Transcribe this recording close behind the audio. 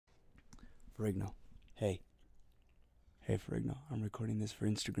Ferrigno. Hey. Hey, Ferrigno. I'm recording this for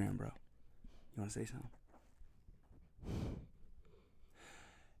Instagram, bro. You want to say something?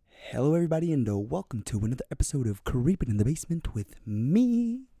 Hello, everybody, and welcome to another episode of Creeping in the Basement with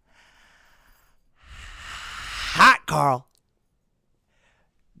me, Hot Carl.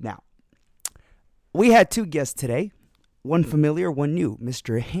 Now, we had two guests today. One familiar, one new.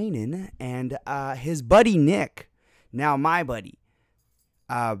 Mr. Hanan and his buddy, Nick. Now, my buddy.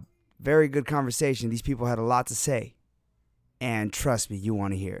 Very good conversation. These people had a lot to say. And trust me, you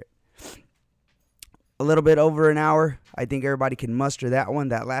want to hear it. A little bit over an hour. I think everybody can muster that one.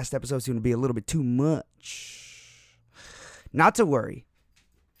 That last episode's going to be a little bit too much. Not to worry.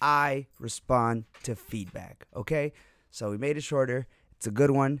 I respond to feedback, okay? So we made it shorter. It's a good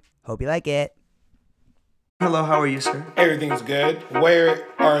one. Hope you like it. Hello, how are you, sir? Everything's good. Where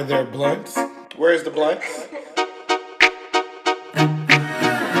are their blunts? Where's the blunts?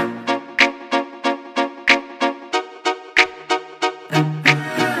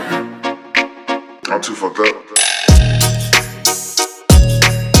 I'm too fucked up.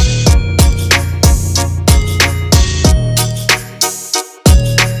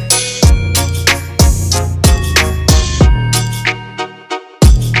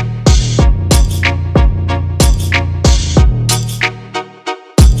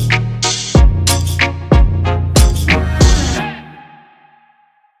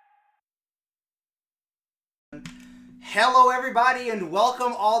 Hello, everybody, and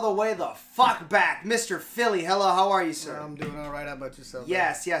welcome all the way the fuck back. Mr. Philly, hello, how are you, sir? I'm doing all right. How about yourself?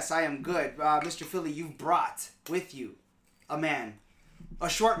 Yes, I am good. Mr. Philly, you've brought with you a man, a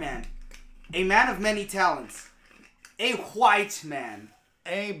short man, a man of many talents, a white man.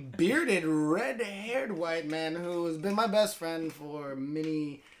 A bearded, red-haired white man who has been my best friend for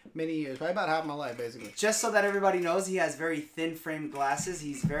many years. Probably about half my life, basically. Just so that everybody knows, he has very thin-framed glasses,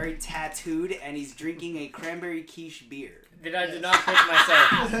 he's very tattooed, and he's drinking a cranberry quiche beer. I did not pick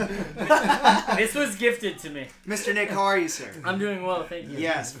myself. This was gifted to me. Mr. Nick, how are you, sir? I'm doing well, thank you.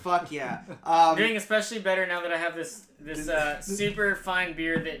 Yes, fuck yeah. I'm doing especially better now that I have this super fine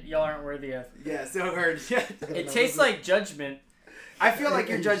beer that y'all aren't worthy of. Yes, I heard. It tastes like judgment. I feel like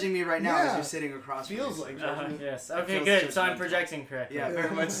you're judging me right now as Yeah. you're sitting across from me. Feels like judgment. Yes. Okay, feels good. So I'm judgmental. projecting correctly. Yeah,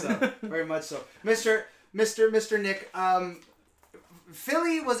 very much so. Very much so. Mr. Nick,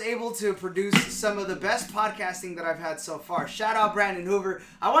 Philly was able to produce some of the best podcasting that I've had so far. Shout out Brandon Hoover.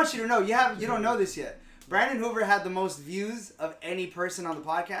 I want you to know, you don't know this yet. Brandon Hoover had the most views of any person on the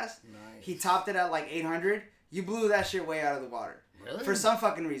podcast. Nice. He topped it at like 800. You blew that shit way out of the water. Really? For some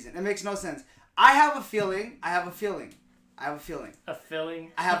fucking reason. It makes no sense. I have a feeling. A filling? I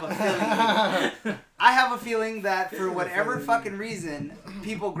have a feeling that for whatever fucking reason,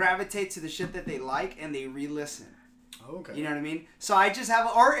 people gravitate to the shit that they like and they re-listen. Okay. You know what I mean? So I just have,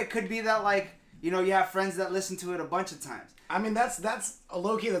 or it could be that like, you have friends that listen to it a bunch of times. I mean, that's a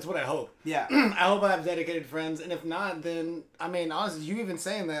low-key, that's what I hope. Yeah. I hope I have dedicated friends, and if not, then, I mean, honestly, you even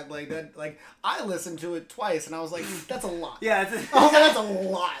saying that, I listened to it twice, and I was like, that's a lot. Yeah. I was like, that's a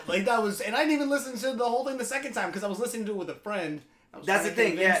lot. And I didn't even listen to the whole thing the second time, because I was listening to it with a friend. That's the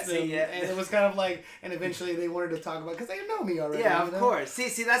thing, yeah. And it was kind of like, and eventually they wanted to talk about, because they know me already. Yeah, of course.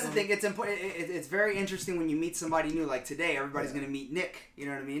 See, that's the thing. It's important. It's very interesting when you meet somebody new. Like today, everybody's going to meet Nick. You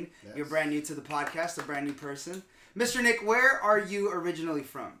know what I mean? Yes. You're brand new to the podcast, a brand new person. Mr. Nick, where are you originally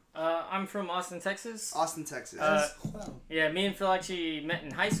from? I'm from Austin, Texas. Austin, Texas. Yeah, me and Phil actually met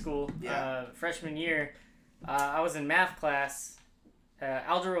in high school. Yeah. Freshman year. I was in math class.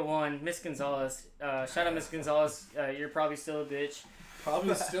 Algebra 1, Miss Gonzalez. Shout out Miss Gonzalez. You're probably still a bitch.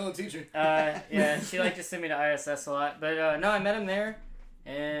 Probably still a teacher. Yeah, she liked to send me to ISS a lot. But no, I met him there.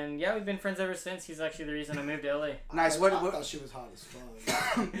 And yeah, we've been friends ever since. He's actually the reason I moved to LA. Nice. I thought she was hot as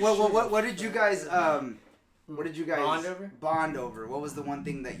fuck. What did you guys Bond over? bond over? What was the one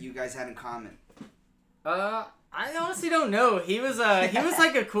thing that you guys had in common? I honestly don't know. He was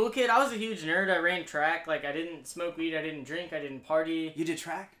like a cool kid. I was a huge nerd. I ran track. Like I didn't smoke weed. I didn't drink. I didn't party. You did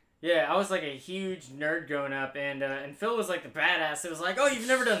track? Yeah, I was like a huge nerd growing up, and Phil was like the badass. It was like, oh, you've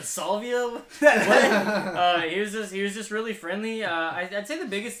never done salvia? He was just really friendly. I'd say the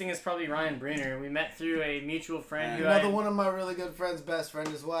biggest thing is probably Ryan Bruner. We met through a mutual friend. Another one of my really good friends, best friend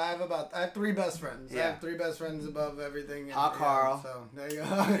as well. I have 3 best friends. Yeah. I have 3 best friends above everything. Hot Carl. So there you go.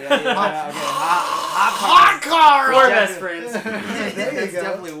 Hot Carl. 4 best friends. There you That's go.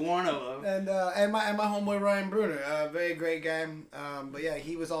 definitely one of them. And my homeboy Ryan Bruner, very great guy. But yeah,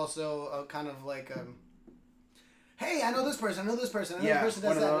 he was also kind of like, hey, I know this person. I know this person. I know Yeah, this person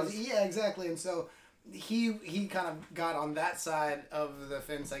does one of that. those. Yeah, exactly. And so he kind of got on that side of the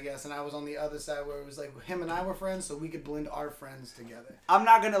fence, I guess, and I was on the other side where it was like him and I were friends, so we could blend our friends together. I'm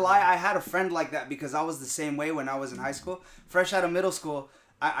not gonna lie, I had a friend like that because I was the same way when I was in high school. Fresh out of middle school,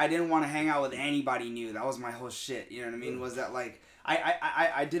 I didn't want to hang out with anybody new. That was my whole shit. You know what I mean? Was that like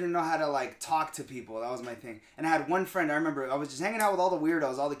I didn't know how to like talk to people. That was my thing. And I had one friend. I remember I was just hanging out with all the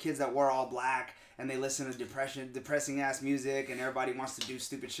weirdos, all the kids that wore all black. And they listen to depressing ass music, and everybody wants to do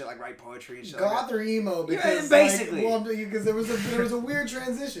stupid shit like write poetry and shit. Goth like or emo, because basically, because there was a weird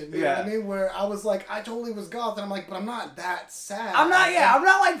transition. You know what I mean? Where I was like, I totally was goth, and I'm like, but I'm not that sad. I'm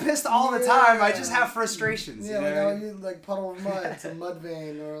not like pissed all the time. I just have frustrations. Yeah, you know like what I I mean? use like Puddle of Mud to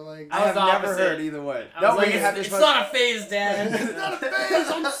Mudvayne, or like. I have never heard either way. No, it's not a phase, Dad. It's not a phase.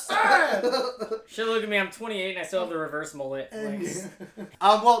 I'm sad. Should look at me. I'm 28 and I still have the reverse mullet. Like,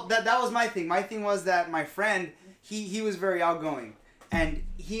 Well, that was my thing. My thing was that my friend, he was very outgoing, and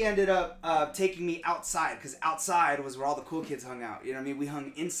he ended up taking me outside, because outside was where all the cool kids hung out. You know what I mean? We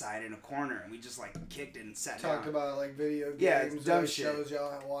hung inside in a corner, and we just like kicked it and sat down. Talked about like video games, yeah, dumb shit. shows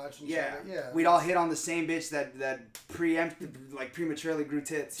y'all watch. And yeah, shit. Yeah. We'd all hit on the same bitch that prematurely grew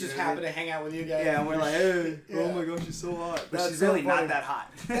tits. Just happened to hang out with you guys. Yeah, and we're like, hey, Yeah. oh my gosh, she's so hot. But That's she's so really funny. not that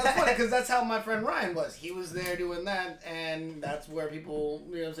hot. That's funny, because that's how my friend Ryan was. He was there doing that, and that's where people,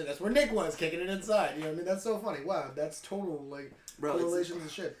 you know what I'm saying, that's where Nick was, kicking it inside. You know what I mean? That's so funny. Wow, that's total, like, correlations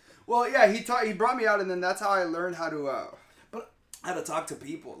and shit. Well, yeah, he brought me out, and then that's how I learned how to talk to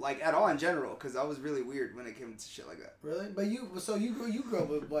people, like at all in general, because I was really weird when it came to shit like that. Really? But you grew up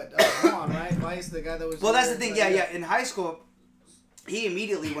with what? Juan, right? Vice, the guy that was. Well, that's the thing. Yeah. In high school, he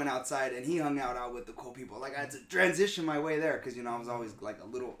immediately went outside and he hung out with the cool people. Like I had to transition my way there because I was always like a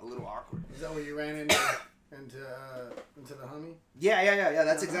little awkward. Is that where you ran into the homie? Yeah.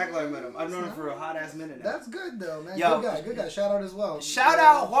 That's exactly how I met him. I've known him for a hot ass minute now. That's good though, man. Yo. Good guy. Shout out as well. Shout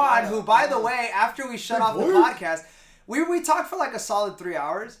out Juan, who, by the way, after we shut off the podcast, we talked for like a solid 3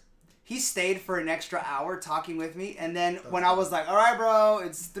 hours. He stayed for an extra hour talking with me, and then when I was like, all right, bro,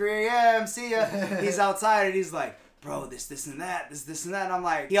 it's 3 a.m., see ya, he's outside, and he's like, bro, this and that, and I'm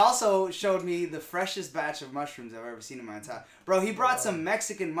like, he also showed me the freshest batch of mushrooms I've ever seen in my entire. Bro, he brought some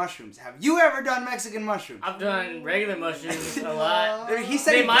Mexican mushrooms. Have you ever done Mexican mushrooms? I've done regular mushrooms a lot. He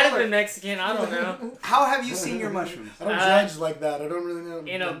said They might have been Mexican, I don't know. How have you seen your mushrooms? I don't judge like that. I don't really know.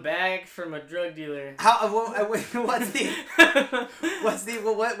 In a bag from a drug dealer.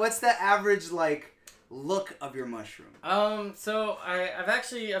 What's the average like look of your mushroom? So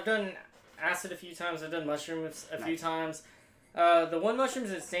I've done acid a few times. I've done mushrooms a few times. The one mushrooms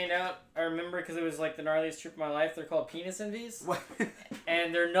that stand out, I remember because it was like the gnarliest trip of my life. They're called penis envies,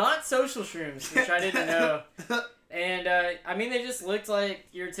 and they're not social shrooms, which I didn't know. And I mean, they just looked like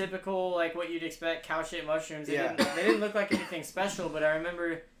your typical, like what you'd expect cow-shaped mushrooms. They didn't look like anything special. But I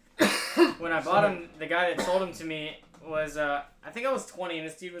remember when I bought them, the guy that sold them to me was I think I was 20, and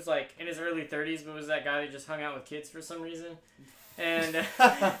this dude was like in his early 30s, but was that guy that just hung out with kids for some reason. And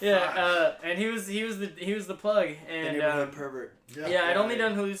and he was the plug, and the neighborhood pervert. I'd only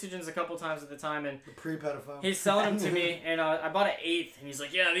done hallucinogens a couple times at the time, and the pre-pedophile. He's selling them to me, and I bought an eighth, and he's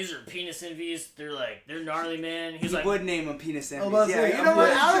like, "Yeah, these are penis envies. They're gnarly, man." He's like, would name them penis envies. Yeah, Yeah, you know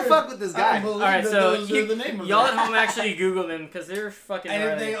what? I don't fuck with this guy. all right, so y'all at home. home actually Google them because they're fucking. And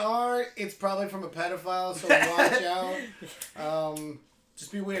gnarly. if they are, it's probably from a pedophile, so watch out.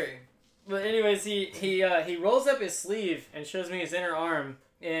 Just be wary. But anyways, he rolls up his sleeve and shows me his inner arm,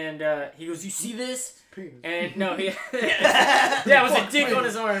 and he goes, "You see this?" Penis. And no, it was a dick on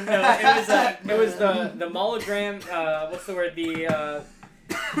his arm. No, it was the monogram. What's the word? The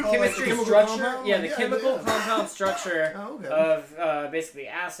chemistry chemical structure. compound? Yeah, the chemical compound structure Oh, okay. of basically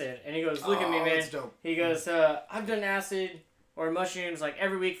acid. And he goes, "Look at me, man." That's dope. He goes, "I've done acid or mushrooms like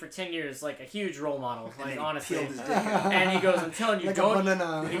every week for 10 years, like a huge role model, like honestly." Peeled his dick. And he goes, "I'm telling you, Like a don't."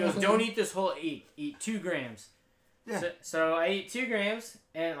 banana. He goes, "Don't eat this whole. Eat 2 grams." Yeah. So I eat 2 grams,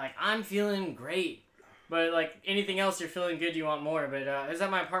 and like I'm feeling great. But like anything else, you're feeling good, you want more. But it was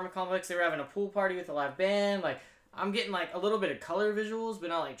at my apartment complex. They were having a pool party with a live band. Like I'm getting like a little bit of color visuals, but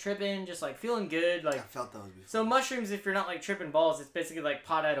not like tripping. Just like feeling good. Like I felt those before. so mushrooms, if you're not like tripping balls, it's basically like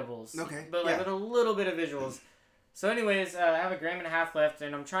pot edibles. Okay, But like yeah. with a little bit of visuals. So anyways, I have 1.5 grams left,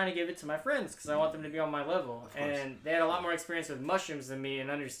 and I'm trying to give it to my friends because I want them to be on my level. And they had a lot more experience with mushrooms than me, and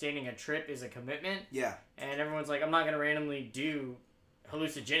understanding a trip is a commitment. Yeah. And everyone's like, I'm not gonna randomly do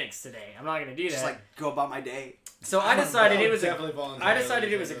hallucinogenics today. I'm not gonna do that. Just like go about my day. So I decided it was definitely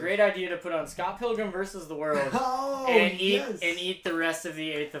a great idea to put on Scott Pilgrim versus the World Oh, and yes. eat the rest of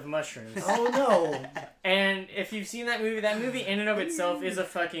the eighth of mushrooms. Oh no. And if you've seen that movie in and of itself is a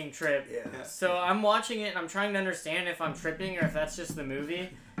fucking trip. Yeah. So I'm watching it and I'm trying to understand if I'm tripping or if that's just the movie.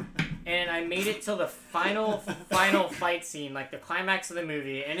 and I made it till the final fight scene, like the climax of the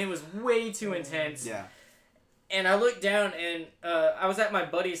movie, and it was way too intense. Yeah. And I looked down, and I was at my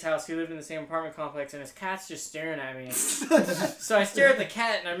buddy's house. He lived in the same apartment complex, and his cat's just staring at me. So I stare at the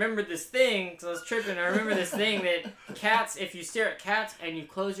cat, and I remembered this thing, because I was tripping. I remember this thing that cats, if you stare at cats and you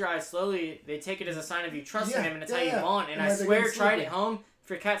close your eyes slowly, they take it as a sign of you trusting them, and it's how you bond. And I swear, try it at home. If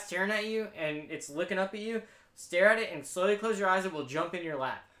your cat's staring at you, and it's looking up at you, stare at it, and slowly close your eyes. It will jump in your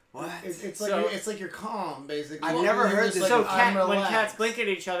lap. What? It's like you're calm, basically. I've never heard this. So when cats blink at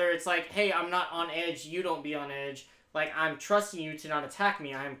each other, it's like, hey, I'm not on edge. You don't be on edge. Like, I'm trusting you to not attack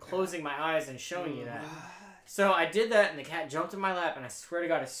me. I'm closing my eyes and showing you that. So I did that, and the cat jumped in my lap, and I swear to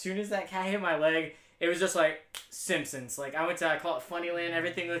God, as soon as that cat hit my leg, it was just like Simpsons. Like, I call it Funnyland.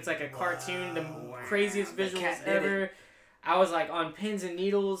 Everything looks like a cartoon. The craziest visuals ever. I was, like, on pins and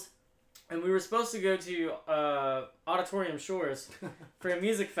needles. And we were supposed to go to Auditorium Shores for a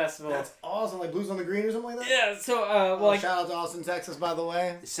music festival. That's awesome, like Blues on the Green or something like that? Yeah, so, shout out to Austin, Texas, by the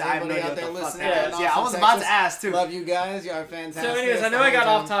way. Anybody out there listening? Yeah, I was about to ask, too. Love you guys, you are fantastic. So anyways, I know I got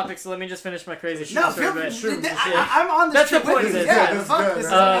off topic, so let me just finish my crazy shit story about shrooms. I'm on this. That's the point of this. Yeah, this is fuck good,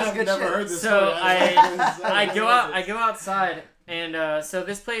 this. right? This is good I've never shit. heard this So story. I go outside, and so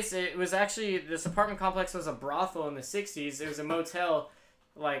this place, it was actually, this apartment complex was a brothel in the 60s. It was a motel.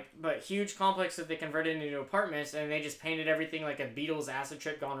 But huge complex that they converted into apartments, and they just painted everything like a Beatles acid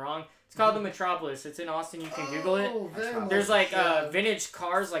trip gone wrong. It's called the Metropolis. It's in Austin. You can Google it. There's vintage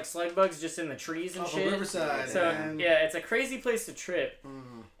cars, like slug bugs, just in the trees and shit. Riverside. So yeah, it's a crazy place to trip.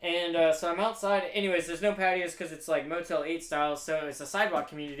 And so I'm outside. Anyways, there's no patios because it's like Motel 8 style. So it's a sidewalk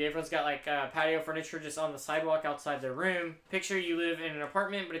community. Everyone's got like patio furniture just on the sidewalk outside their room. Picture you live in an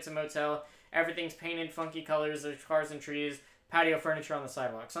apartment, but it's a motel. Everything's painted funky colors. There's cars and trees. Patio furniture on the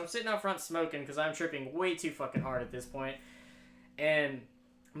sidewalk. So I'm sitting out front smoking because I'm tripping way too fucking hard at this point. And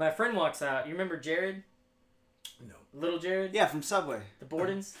my friend walks out. You remember Jared? No. Little Jared? Yeah, from Subway. The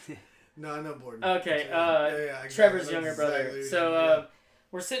Bordens? No, I know Borden. Okay. Trevor's younger brother. So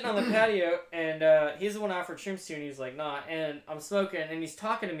we're sitting on the patio, and he's the one I offered shrooms to, and he's like, nah. And I'm smoking, and he's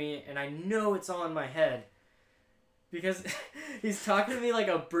talking to me, and I know it's all in my head. Because he's talking to me like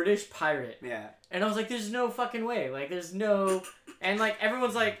a British pirate. Yeah. And I was like, there's no fucking way. Like, there's no... And, like,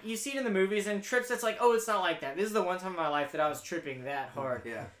 everyone's like, you see it in the movies, and trips, it's like, oh, it's not like that. This is the one time in my life that I was tripping that hard.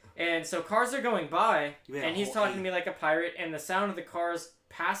 Yeah. And so cars are going by, and he's talking to me like a pirate, and the sound of the cars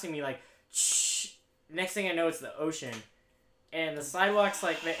passing me, like, shh. Next thing I know, it's the ocean. And the sidewalk's,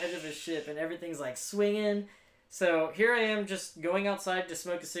 like, the edge of a ship, and everything's, like, swinging. So here I am just going outside to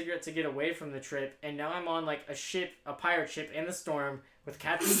smoke a cigarette to get away from the trip, and now I'm on like a pirate ship in the storm with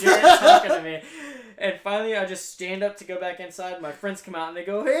Captain Jared talking to me. And finally I just stand up to go back inside. My friends come out and they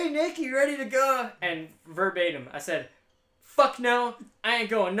go, hey Nick, you ready to go? And verbatim, I said, fuck no, I ain't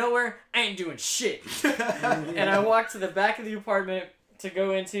going nowhere, I ain't doing shit. And I walked to the back of the apartment to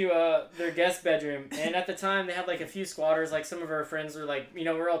go into their guest bedroom, and at the time they had like a few squatters. Like some of our friends were like,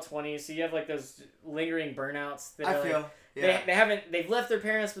 we're all 20, so you have like those lingering burnouts that are, like, they've left their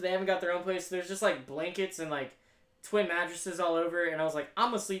parents, but they haven't got their own place. So there's just like blankets and like twin mattresses all over, and I was like, I'm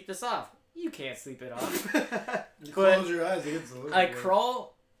gonna sleep this off. You can't sleep it off. Close your eyes. I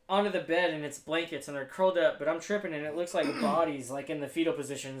crawl onto the bed and it's blankets and they're curled up, but I'm tripping and it looks like bodies like in the fetal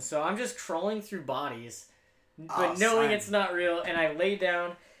position. So I'm just crawling through bodies. But knowing it's not real, and I lay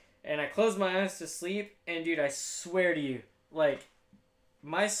down, and I close my eyes to sleep, and dude, I swear to you, like,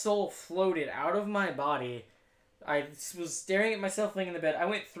 my soul floated out of my body. I was staring at myself laying in the bed. I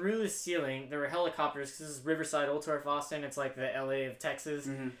went through the ceiling. There were helicopters, because this is Riverside, Old Torf, Austin. It's like the LA of Texas.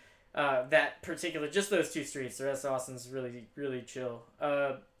 Mm-hmm. That particular, just those two streets. The rest of Austin's really, really chill.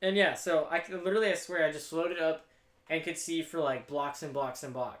 And yeah, so I swear, I just floated up and could see for like blocks and blocks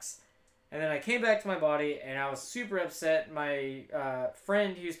and blocks. And then I came back to my body, and I was super upset. My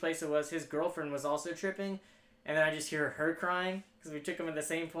friend whose place it was, his girlfriend was also tripping. And then I just hear her crying, because we took them at the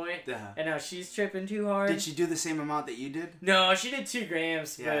same point. And now she's tripping too hard. Did she do the same amount that you did? No, she did 2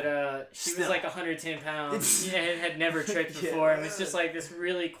 grams, but she was like 110 pounds. Had never tripped before, and was just like this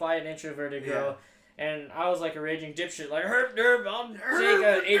really quiet, introverted girl. And I was like a raging dipshit, like, herp derp, I'll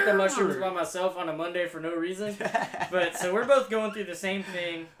ate the mushrooms by myself on a Monday for no reason. But so we're both going through the same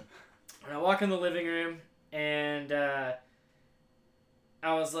thing. And I walk in the living room, and I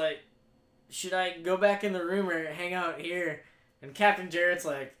was like, should I go back in the room or hang out here? And Captain Jared's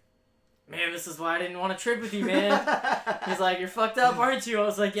like, man, this is why I didn't want to trip with you, man. He's like, you're fucked up, aren't you? I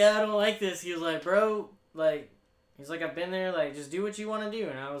was like, yeah, I don't like this. He was like, bro, like, he's like, I've been there, like, just do what you want to do.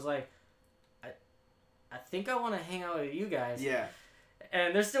 And I was like, I think I want to hang out with you guys. Yeah.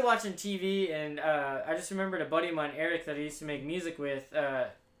 And they're still watching TV, and I just remembered a buddy of mine, Eric, that I used to make music with.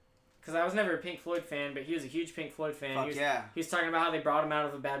 because I was never a Pink Floyd fan, but he was a huge Pink Floyd fan. Fuck He was talking about how they brought him out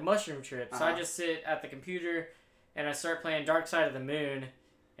of a bad mushroom trip. So I just sit at the computer and I start playing Dark Side of the Moon.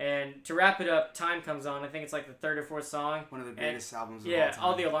 And to wrap it up, Time comes on. I think it's like the third or fourth song. One of the greatest albums of all Yeah, time.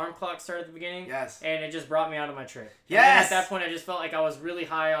 all the alarm clocks start at the beginning. Yes. And it just brought me out of my trip. Yes! And at that point, I just felt like I was really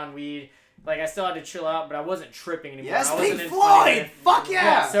high on weed. Like, I still had to chill out, but I wasn't tripping anymore. Yes, I wasn't Pink in Floyd! Fuck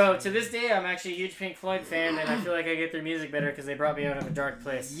yeah! So, to this day, I'm actually a huge Pink Floyd fan, and I feel like I get their music better because they brought me out of a dark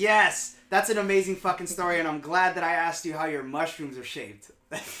place. Yes! That's an amazing fucking story, and I'm glad that I asked you how your mushrooms are shaped.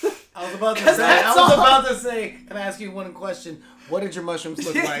 I was about to say, can I ask you one question? What did your mushrooms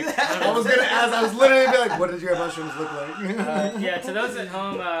look like? I was literally be like, what did your mushrooms look like? Yeah, to those at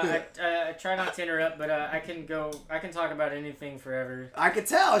home, I try not to interrupt, but I can talk about anything forever. I could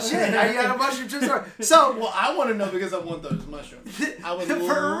tell, shit. How you had a mushroom trip story. So, well, I want to know because I want those mushrooms. I would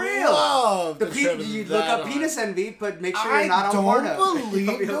for real. love You look up penis envy, but make sure I you're not on Pornhub. don't believe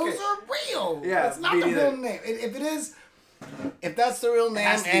Okay. those are real. Yeah, that's not the real name. If it is, if that's the real name,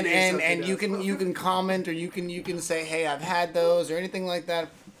 has to be and you can comment or you can say, hey, I've had those or anything like that,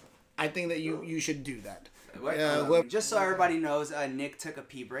 I think that you should do that. Just so everybody knows, Nick took a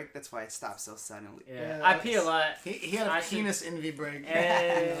pee break. That's why it stopped so suddenly. Yeah, I pee a lot. He had a penis envy break.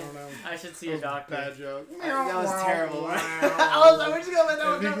 I should see a doctor. Bad joke. That was terrible. I was like, where'd you go with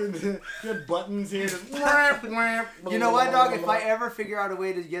that one? Good buttons here. You know what, dog? If I ever figure out a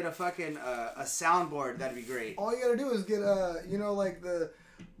way to get a fucking a soundboard, that'd be great. All you gotta do is get like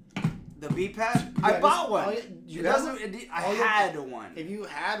the beat pad. Yeah, I bought one. I had one. If you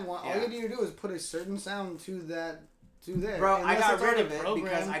had one, all you need to do is put a certain sound to there. Bro, I got rid of it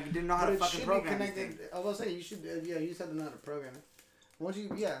because I didn't know how to fucking program it. I was gonna say you should. You just have to know how to program it. Once you,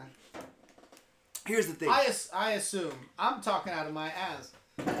 Here's the thing. I assume I'm talking out of my ass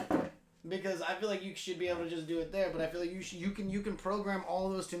because I feel like you should be able to just do it there, but I feel like you can program all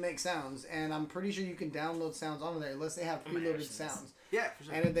of those to make sounds, and I'm pretty sure you can download sounds onto there unless they have preloaded sounds. Yeah, for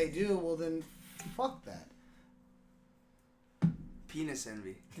sure. And if they do, well then, fuck that. Penis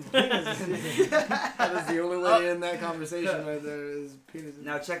envy. That is the only way to end that conversation right there is penis envy.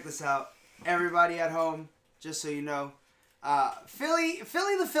 Now check this out. Everybody at home, just so you know, Philly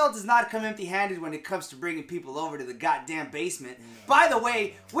the Phil does not come empty-handed when it comes to bringing people over to the goddamn basement. Yeah. By the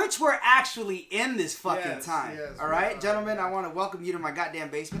way, which we're actually in this fucking time. Yes, all right, gentlemen, I want to welcome you to my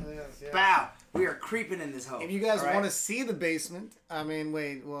goddamn basement. Yes. Bow. We are creeping in this hole. If you guys want to see the basement, I mean,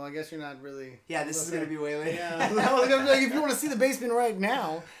 wait. Well, I guess you're not really. Yeah, this is gonna be way later. Yeah, I was gonna be like, if you want to see the basement right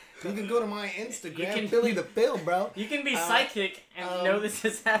now, you can go to my Instagram, Philly the Phil, bro. You can be psychic and know this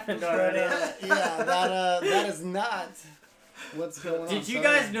has happened already. That is not what's going on. Did you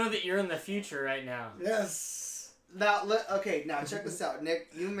guys know that you're in the future right now? Yes. Now, now check this out,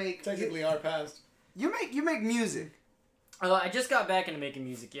 Nick. You make technically our past. You make music. I just got back into making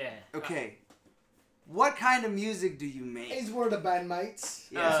music. Yeah. Okay. What kind of music do you make? He's one of the bandmates.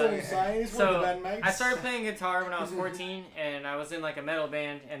 Yeah. That's what I'm saying. He's one of the bandmates. I started playing guitar when I was 14, and I was in like a metal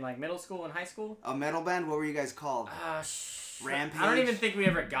band in like middle school and high school. A metal band? What were you guys called? Rampage? I don't even think we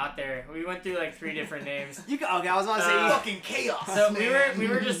ever got there. We went through like 3 different names. Okay, I was about to say fucking chaos. So we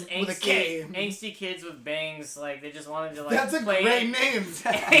were just angsty kids with bangs. Like they just wanted to like. That's a play great name.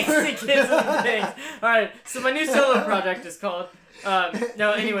 Angsty kids with bangs. All right, so my new solo project is called.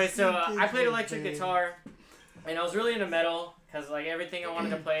 No, anyway, so I played electric guitar, and I was really into metal because like everything I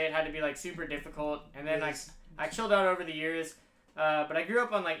wanted to play it had to be like super difficult. And then I chilled out over the years. But I grew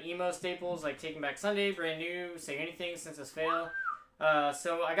up on like emo staples like Taking Back Sunday, Brand New, Say Anything, Senseless Fail.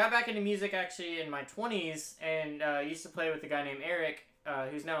 So I got back into music actually in my 20s and used to play with a guy named Eric,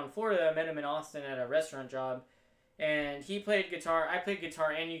 who's now in Florida. I met him in Austin at a restaurant job. And he played guitar, I played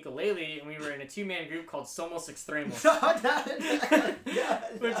guitar and ukulele, and we were in a 2-man group called Somos Extremos.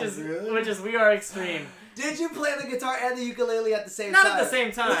 Which is We Are Extreme. Did you play the guitar and the ukulele at the same time? Not at the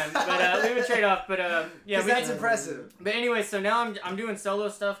same time, but we would trade off. But yeah, that's impressive. But anyway, so now I'm doing solo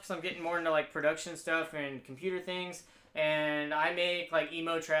stuff because I'm getting more into like production stuff and computer things, and I make like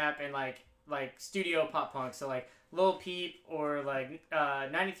emo trap and like studio pop punk. So like Lil Peep or like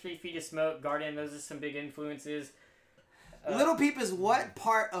 93 Feet of Smoke, Garden. Those are some big influences. Lil Peep is what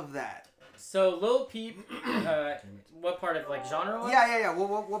part of that? So Lil Peep, what part of like genre? Yeah.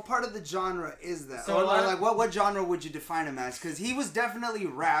 What part of the genre is that? So or like what genre would you define him as? Because he was definitely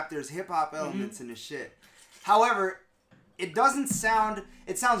rap. There's hip hop elements in his shit. However, it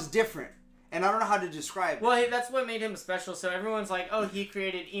sounds different. And I don't know how to describe it. Well, that's what made him special. So everyone's like, oh, he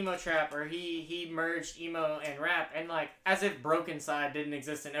created emo trap, or he merged emo and rap, and like as if Broken Side didn't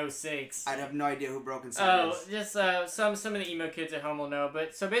exist in 2006. I'd have no idea who Broken Side is. Just some of the emo kids at home will know.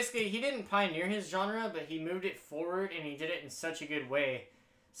 But so basically, he didn't pioneer his genre, but he moved it forward, and he did it in such a good way.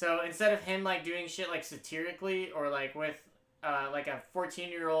 So instead of him like doing shit like satirically or like with like a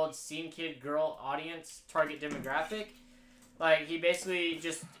 14-year-old scene kid girl audience target demographic, like he basically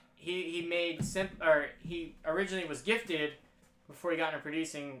just he made he originally was gifted before he got into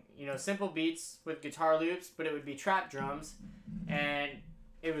producing, you know, simple beats with guitar loops, but it would be trap drums, and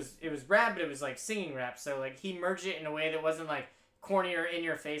it was rap, but it was like singing rap. So like he merged it in a way that wasn't like corny or in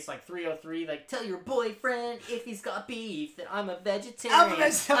your face like 303, like tell your boyfriend if he's got beef that I'm a vegetarian.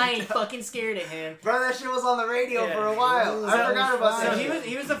 I ain't fucking scared of him. Bro, that shit was on the radio Yeah. for a while. I forgot about So that.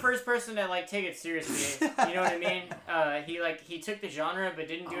 he was the first person to like take it seriously. You know what I mean? He took the genre but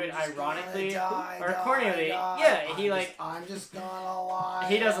didn't do it ironically or cornily. Yeah, he like I'm just gonna lie.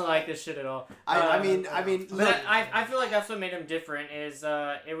 he doesn't like this shit at all. I mean, But look. I feel like that's what made him different. Is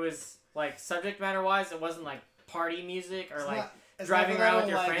it was like subject matter wise, it wasn't like party music or like driving around with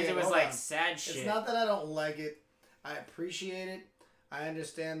your friends. It was like sad shit. It's not that I don't like it. I appreciate it. I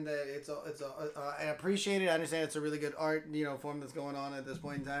understand that I appreciate it. I understand it's a really good art, you know, form that's going on at this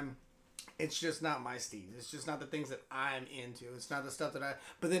point in time. It's just not my steez. It's just not the things that I'm into. It's not the stuff that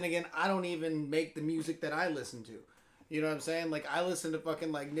but then again, I don't even make the music that I listen to. You know what I'm saying? Like, I listen to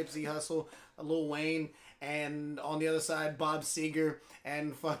fucking, like, Nipsey Hussle, Lil Wayne, and on the other side, Bob Seger,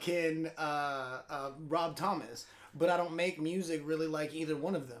 and fucking Rob Thomas. But I don't make music really like either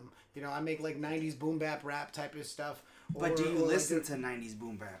one of them. You know, I make, like, 90s boom bap rap type of stuff. But do you listen to 90s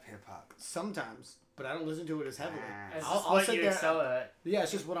boom bap hip hop? Sometimes. But I don't listen to it as heavily. It's I'll just what sit you there- excel at. Yeah,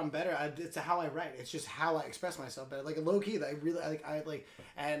 it's just what I'm better at. It's how I write. It's just how I express myself better. Like, low key, like, really,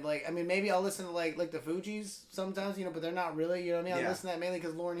 I mean, maybe I'll listen to, like the Fugees sometimes, you know, but they're not really, you know what I mean? Yeah. I listen to that mainly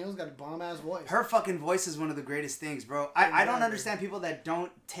because Lauryn Hill's got a bomb-ass voice. Her fucking voice is one of the greatest things, bro. I don't Exactly. understand people that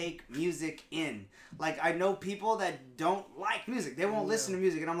don't take music in. Like, I know people that don't like music. They won't listen to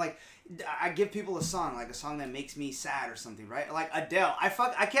music. And I'm like, I give people a song that makes me sad or something, right? Like Adele. I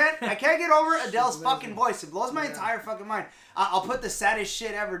can't get over Adele's fucking voice. It blows my entire fucking mind. I'll put the saddest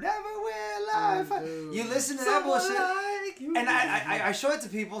shit ever. Never will I. You listen to that bullshit. And I show it to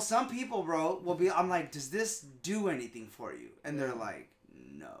people. Some people, bro, will be, I'm like, does this do anything for you? And they're like,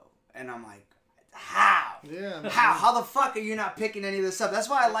 no. And I'm like, how? Yeah. How the fuck are you not picking any of this up? That's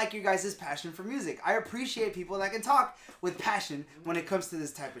why I like you guys' passion for music. I appreciate people that can talk with passion when it comes to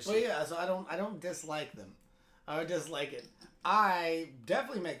this type of shit. Well, yeah, so I don't dislike them. I dislike it. I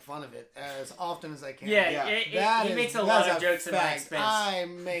definitely make fun of it as often as I can. Yeah, That he is- makes a lot that's of jokes at my fact. expense. I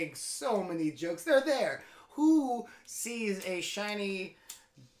make so many jokes. They're there. Who sees a shiny...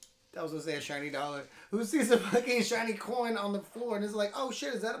 I was gonna say a shiny dollar. Who sees a fucking shiny coin on the floor and is like, oh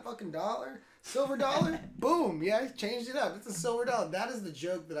shit, is that a fucking dollar? Silver dollar? Boom. Yeah, I changed it up. It's a silver dollar. That is the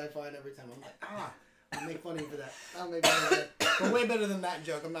joke that I find every time. I'm like, I'll make fun of you for that. I'll make fun of that. But way better than that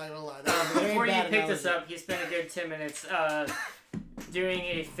joke. I'm not gonna lie. That was a very Before you bad pick this analogy. up, he spent a good 10 minutes doing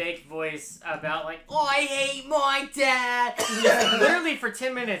a fake voice about like, oh, I hate my dad. Literally for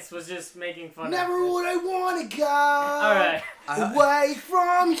 10 minutes was just making fun Never of it. would I want to go All right. away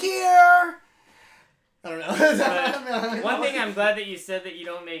from here. I don't know. One thing I'm glad that you said that you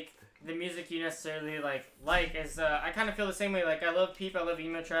don't make the music you necessarily like is I kind of feel the same way. Like, I love Peep, I love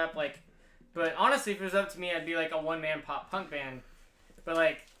emo trap, like, but honestly, if it was up to me, I'd be like a one-man pop punk band. But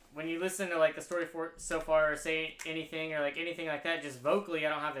like, when you listen to like the story for so far or say anything or like anything like that, just vocally, I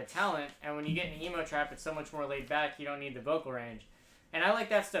don't have the talent. And when you get into emo trap, it's so much more laid back. You don't need the vocal range. And I like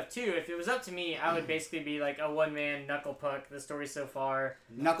that stuff too. If it was up to me, I would basically be like a one-man Knuckle Puck, the story so far.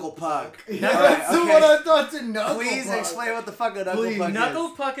 Knuckle Puck. Yeah, Alright, that's okay. what I thought to know. Please explain what the fuck a Knuckle Please. Puck Knuckle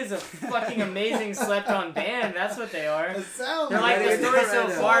is. Puck is a fucking amazing slept-on band. That's what they are. It sounds They're like the story so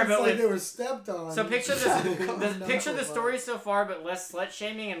far, but like with they were stepped on. So picture picture the Knuckle story so far, but less slut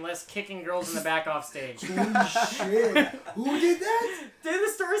shaming and less kicking girls in the back off stage. Holy shit! Who did that? Dude,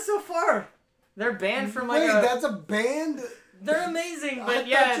 the story so far. They're banned from like Wait, that's a band. they're amazing, I but thought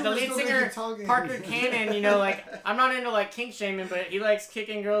yeah, you the were lead still singer making talking. Parker Cannon, you know, like I'm not into like kink shaming, but he likes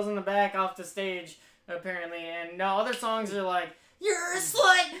kicking girls in the back off the stage apparently, and no other songs are like you're a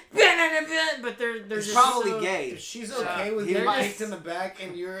slut, but they're It's just probably so, gay. If she's okay with he getting might- kicked in the back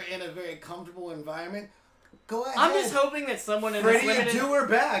and you're in a very comfortable environment, go ahead. I'm just hoping that someone in this Freddie, limited. do her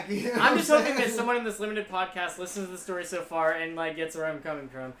back. You know what I'm just hoping that saying? someone in this limited podcast listens to the story so far and like gets where I'm coming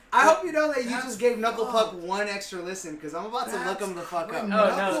from. I hope you know that you That's just gave Knuckle Puck fucked. one extra listen, because I'm about to look That's them the fuck up. crazy. Oh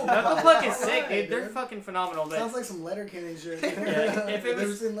no, Knuckle Knuckle Puck. Puck is sick, dude. They're Dude. fucking phenomenal. But Sounds like some Letterkenny shit. Yeah, if it Have you was-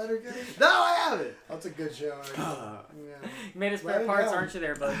 ever seen Letterkenny? No, I haven't. That's a good show. Yeah. made us Let spare it parts, go. aren't you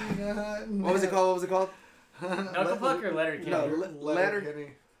there, bud? What was it called? What was it called? Knuckle Puck or Letterkenny? No, letter- Letterkenny.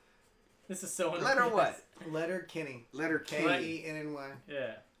 This is so Letter what? Letterkenny. Letter K. K-E-N-N-Y.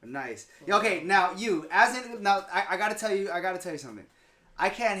 Yeah. Nice. Yeah, okay, now you, as in, now I gotta tell you something. I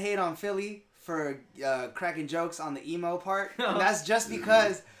can't hate on Philly for cracking jokes on the emo part, and that's just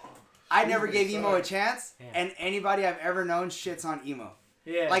because I never gave emo a chance, and anybody I've ever known shits on emo.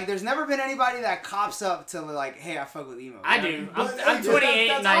 Yeah. Like, there's never been anybody that cops up to, like, hey, I fuck with emo. I do. I'm 28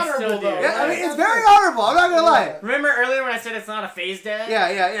 and I still do. Yeah, I mean, it's very honorable. I'm not gonna lie. Remember earlier when I said it's not a phase, Dad?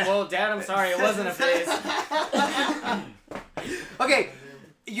 Yeah. Well, Dad, I'm sorry, it wasn't a phase. Okay,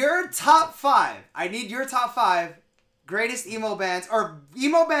 your top 5. I need your top 5 greatest emo bands, or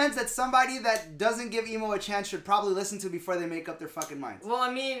emo bands that somebody that doesn't give emo a chance should probably listen to before they make up their fucking minds. Well, I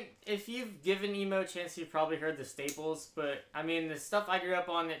mean, if you've given emo a chance, you've probably heard the staples. But, I mean, the stuff I grew up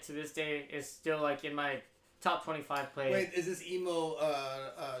on that to this day is still, like, in my top 25 play. Wait, is this emo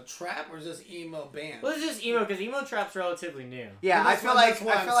trap or is this emo band? Well, it's just emo, because emo trap's relatively new. Yeah, Well, I that's feel what- like that's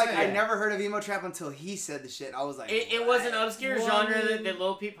what I'm I saying. never heard of emo trap until he said the shit. I was like, It was an obscure Well, genre I mean, that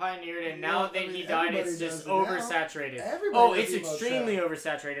Lil Peep pioneered, and well, now I that mean, he died, everybody it's just does it now. oversaturated. Everybody Oh, does it's emo extremely trap.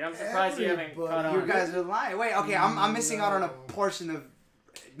 oversaturated. I'm surprised you haven't Everybody. caught on. you guys are lying. Wait, okay, I'm missing out on a portion of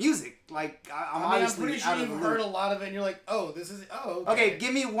music. Like, I'm I'm obviously pretty sure out of you've the heard a loop. lot of it, and you're like, oh, this is Okay,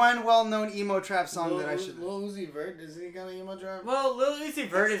 give me one well-known emo trap song that I should. Lil Uzi Vert, is he kind of emo trap? Well, Lil Uzi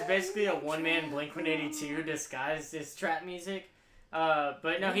Vert is basically a one-man Blink-182 disguised as trap music.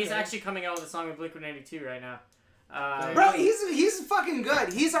 But no, he's Okay. actually coming out with a song with Blink-182 right now. Bro, he's fucking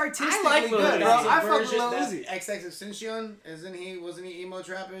good. He's artistically I like Lil good, Uzi. bro. That's I fuck with Lil Uzi. XXXTentacion, wasn't he emo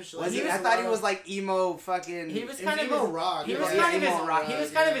trappish? Was he he? was I thought he was like emo fucking. He was It kind was of emo his, rock. He Yeah, was yeah, kind of his emo rock. He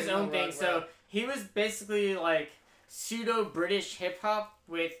was kind of Yeah, his emo own thing. rock, So right. he was basically like pseudo British hip hop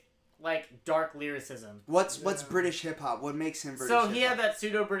with like dark lyricism. What's British hip hop? What makes him British? So he had hip-hop? that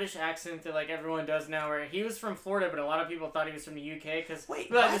pseudo British accent that like everyone does now. Where he was from Florida, but a lot of people thought he was from the UK because Wait,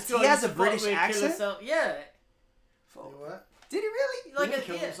 what? He has a British accent? Yeah, What? Did he really? like Did a he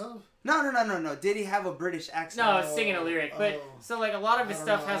kill yeah. himself? No. Did he have a British accent? No, it's singing a lyric, but Oh. so like a lot of his I don't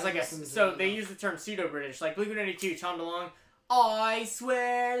stuff know, has I like a listened to so it. they use the term pseudo British, like Blink-182, Tom DeLonge. I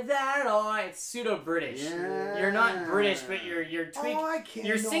swear that it's pseudo British. Yeah. You're not British, but you're tweaking. Oh, I can't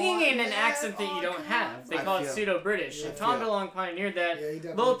You're know singing what- in an yeah, accent that you oh, don't come have. They I call it feel- pseudo British. Yeah. And Tom Yeah. DeLonge pioneered that. Yeah, he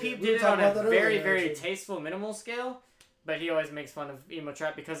definitely Lil did. Peep We did were it on talking a about that very, earlier, very actually. tasteful, minimal scale. But he always makes fun of emo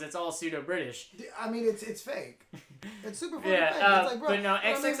trap because it's all pseudo British. I mean, it's fake. It's super fucking Yeah, fake. It's like, bro, but no,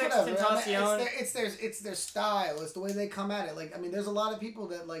 I mean, XXX whatever. I mean, Tentacion- it's their style. It's the way they come at it. Like, I mean, there's a lot of people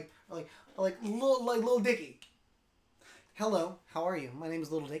that like Lil Dicky. Hello, how are you? My name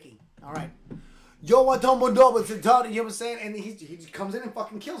is Lil Dicky. All right. Yo, what double, you know what I'm saying? And he just comes in and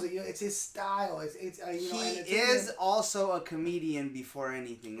fucking kills it. You know, it's his style. It's you know, He and it's is also a comedian before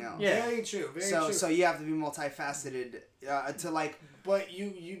anything else. Yeah. very true. Very So true. so you have to be multifaceted to like. But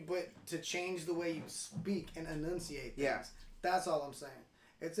but to change the way you speak and enunciate things. Yeah. That's all I'm saying.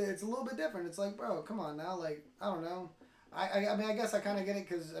 It's a little bit different. It's like, bro, come on now. Like, I don't know. I mean, I guess I kind of get it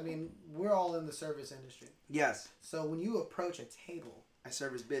because, I mean, we're all in the service industry. Yes, So when you approach a table, I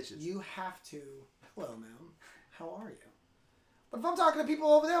service bitches. you have to, hello, ma'am. How are you? But if I'm talking to people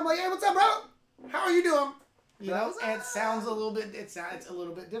over there, I'm like, hey, what's up, bro? How are you doing? You know, and it sounds a little bit, it's a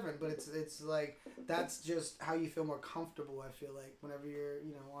little bit different, but it's like, that's just how you feel more comfortable, I feel like, whenever you're,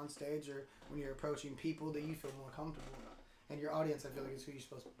 you know, on stage or when you're approaching people that you feel more comfortable with. And your audience, I feel like, is who you're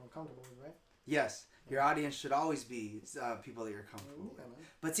supposed to be more comfortable with, right? Yes, your audience should always be people that you're comfortable with. Yeah, man.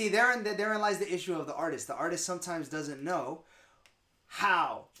 But see, therein lies the issue of the artist. The artist sometimes doesn't know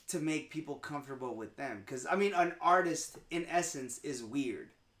how to make people comfortable with them. Because, I mean, an artist, in essence, is weird.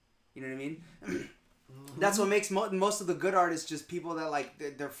 You know what I mean? That's what makes most of the good artists just people that,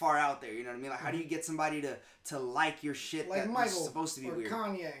 like, they're far out there. You know what I mean? Like, how do you get somebody to like your shit Like that's Michael supposed to be or weird?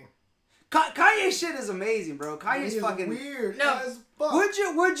 Kanye. Kanye shit is amazing, bro. He Kanye's is fucking weird No. as fuck.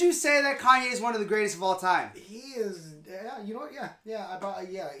 Would you say that Kanye is one of the greatest of all time? He is, yeah, you know what? Yeah, I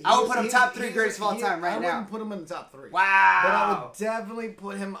probably, yeah. I would put him top 3 greatest of all time right I now. wouldn't put him in the top 3. Wow. But I would definitely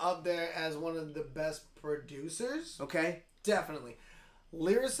put him up there as one of the best producers. Okay. Definitely.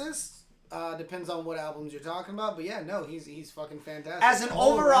 Lyricist, depends on what albums you're talking about. But yeah, no, he's fucking fantastic. As an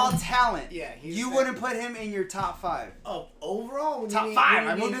All overall around- talent, Yeah, he's you wouldn't put him in your top 5. Oh, overall? When you Top mean- 5. when you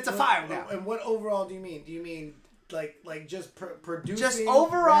I moved mean- it to 5 now. And what overall do you mean? Do you mean like just producing? Just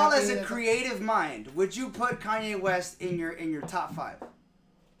overall as rapping, a and- creative mind, would you put Kanye West in your top 5?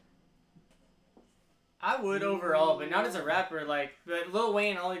 I would overall, but not as a rapper. Like, but Lil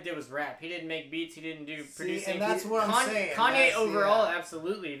Wayne, all he did was rap. He didn't make beats. He didn't do producing. and that's what I'm saying. Kanye That's- overall, yeah.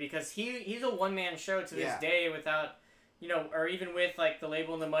 absolutely, because he's a one man show to this Yeah. day without, you know, or even with like the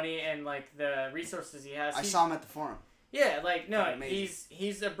label and the money and like the resources he has. I He- saw him at the forum. Yeah, like no, Amazing.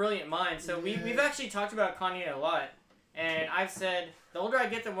 he's a brilliant mind. So we've actually talked about Kanye a lot, and I've said The older I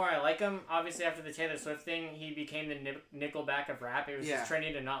get, the more I like him. Obviously, after the Taylor Swift thing, he became the Nickelback of rap. It was just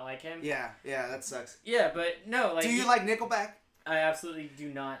trendy to not like him. Yeah, that sucks. Yeah, but no, like. Do you like Nickelback? I absolutely do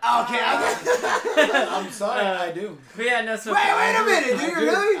not. Okay, I'm sorry, I do. But yeah, no. So wait a minute, do you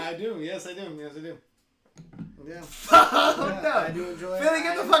really? I do. Yes, I do. Yes, I do. Yeah. Oh, no. I do enjoy. Philly,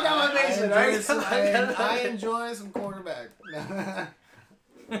 get the fuck out of my basement, right? I enjoy some quarterback.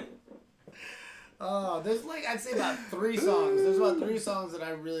 Oh, there's like I'd say about 3 songs. There's about 3 songs that I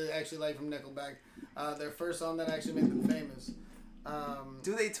really actually like from Nickelback. Their first song that actually made them famous.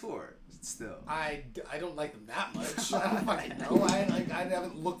 Do they tour still? I don't like them that much. I don't fucking know. I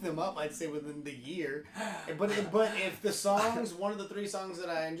haven't looked them up. I'd say within the year. But if the songs, one of the 3 songs that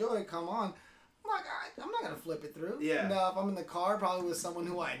I enjoy, come on, I'm not gonna flip it through. Yeah. Now, if I'm in the car, probably with someone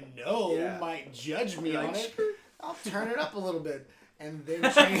who I know might judge me on it, I'll turn it up a little bit. And then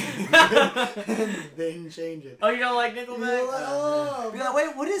change it. Oh, you don't like Nickelback? Be like,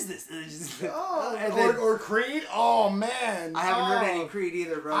 wait, what is this? Or Creed? Oh, man. I haven't heard any Creed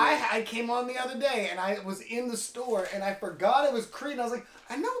either, bro. I came on the other day, and I was in the store, and I forgot it was Creed, and I was like,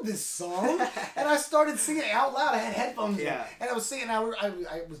 I know this song. And I started singing it out loud. I had headphones in, and I was singing, I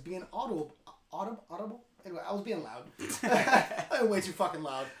was being audible? Anyway, I was being loud. I was way too fucking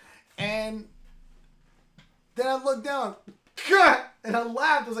loud. And then I looked down, and I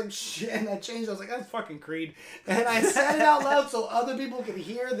laughed. I was like, shit. And I changed. I was like, that's fucking Creed. And I said it out loud so other people could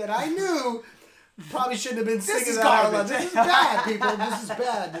hear that I knew probably shouldn't have been singing that out loud. This is bad, people. This is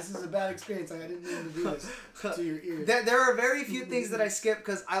bad. This is a bad experience. Like, I didn't mean to do this to your ears. There are very few things that I skip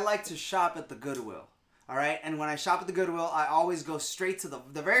because I like to shop at the Goodwill. All right? And when I shop at the Goodwill, I always go straight to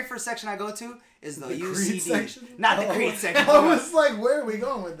the very first section I go to is the UCD. Creed section? Not the Creed section. I was like, where are we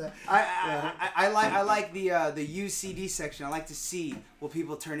going with that? I like the UCD section. I like to see what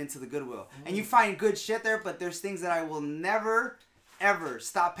people turn into the Goodwill. And you find good shit there, but there's things that I will never, ever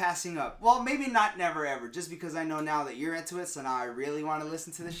stop passing up. Well, maybe not never, ever, just because I know now that you're into it, so now I really want to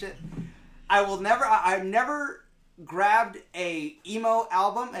listen to this shit. I never grabbed a emo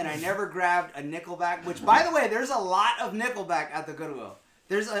album, and I never grabbed a Nickelback, which, by the way, there's a lot of Nickelback at the Goodwill.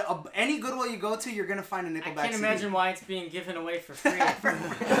 There's any Goodwill you go to, you're gonna find a Nickelback. I can't imagine why it's being given away for free. They're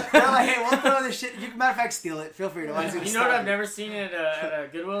like, hey, we'll throw this shit. You can, matter of fact, steal it. Feel free to. You know what I've never seen at a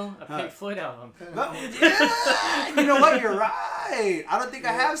Goodwill? A Pink Floyd album. Yeah, you know what? You're right. I don't think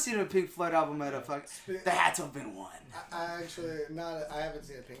I have seen a Pink Floyd album at a fuck. There had to have been one. I actually I haven't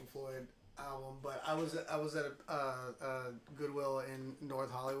seen a Pink Floyd album, but I was at a Goodwill in North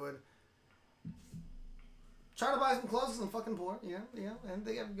Hollywood. Trying to buy some clothes and fucking poor, and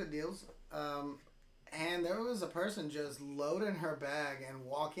they have good deals. And there was a person just loading her bag and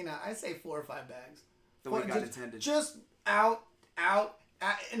walking out. I say 4 or 5 bags. The way God intended. Just out,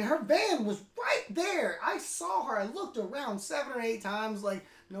 and her van was right there. I saw her. I looked around 7 or 8 times, like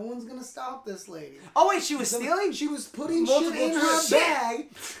no one's gonna stop this lady. Oh wait, she was stealing? She was putting shit in her bag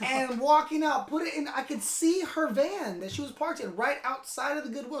and walking out. Put it in. I could see her van that she was parked in right outside of the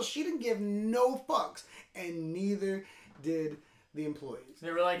Goodwill. She didn't give no fucks. And neither did the employees.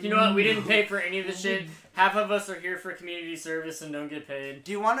 They were like, you know what? We didn't pay for any of the shit. Half of us are here for community service and don't get paid.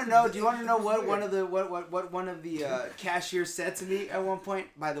 Do you want to know? What one of the cashiers said to me at one point?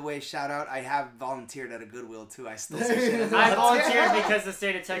 By the way, shout out! I have volunteered at a Goodwill too. I still say shit. I volunteered because the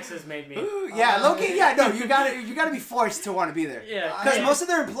state of Texas made me. Yeah, Loki. Yeah, no, you gotta be forced to want to be there. Yeah, because most of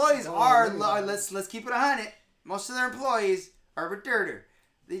their employees are. Let's keep it 100. Most of their employees are returner.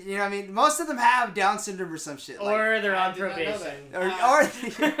 You know what I mean? Most of them have Down syndrome or some shit. Or they're on probation.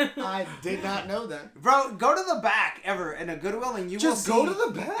 I did not know that. Bro, go to the back in a Goodwill and you will see. Just go to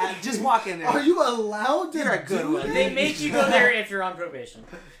the back? Just walk in there. Are you allowed to You're a Goodwill. They make you go there if you're on probation.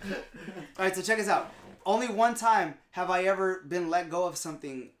 Alright, so check this out. Only one time have I ever been let go of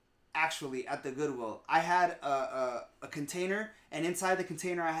something actually at the Goodwill. I had a container, and inside the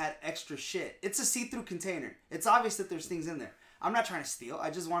container I had extra shit. It's a see-through container. It's obvious that there's things in there. I'm not trying to steal. I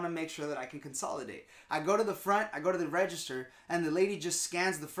just want to make sure that I can consolidate. I go to the front, I go to the register, and the lady just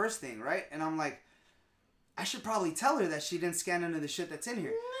scans the first thing, right? And I'm like, I should probably tell her that she didn't scan none of the shit that's in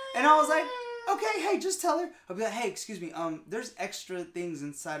here. And I was like, okay, hey, just tell her. I'll be like, hey, excuse me, there's extra things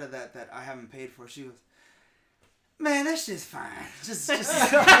inside of that I haven't paid for. She goes, man, that's just fine. Just I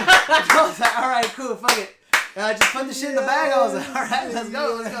was like, all right, cool, fuck it. And I just put the shit in the bag. I was like, all right, let's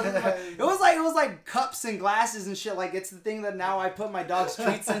go. It was like cups and glasses and shit. Like, it's the thing that now I put my dog's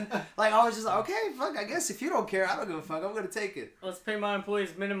treats in. Like, I was just like, okay, fuck, I guess if you don't care, I don't give a fuck. I'm going to take it. Let's pay my employees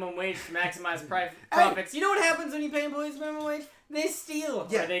minimum wage to maximize profits. You know what happens when you pay employees minimum wage? They steal.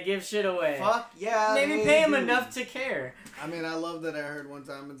 Yeah. Or they give shit away. Fuck yeah. Maybe pay them enough to care. I mean, I love that I heard one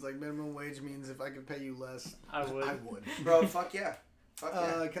time it's like minimum wage means if I could pay you less, I would. Bro, fuck yeah. Fuck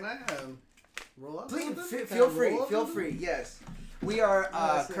yeah. Can I roll up? Please, something? Can feel I free. roll up Feel something? free. Yes. We are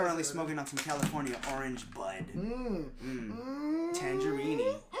I see, currently I see. smoking on some California orange bud. Mm. Tangerine.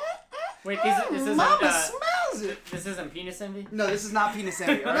 Wait, this isn't. Mama smells it. This isn't penis envy. No, this is not penis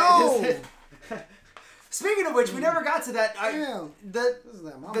envy. all right? No. This is- Speaking of which, we never got to that. Damn. The This is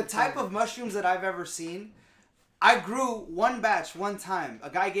that mama type time. of mushrooms that I've ever seen, I grew one batch one time. A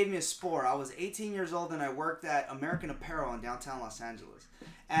guy gave me a spore. I was 18 years old and I worked at American Apparel in downtown Los Angeles.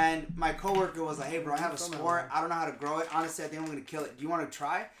 And my coworker was like, "Hey, bro, I have a spore. I don't know how to grow it. Honestly, I think I'm gonna kill it. Do you want to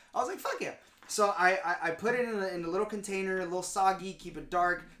try?" I was like, "Fuck yeah!" So I put it in a little container, a little soggy, keep it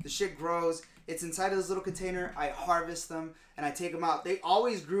dark. The shit grows. It's inside of this little container. I harvest them and I take them out. They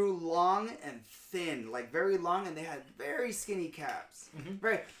always grew long and thin, like very long, and they had very skinny caps.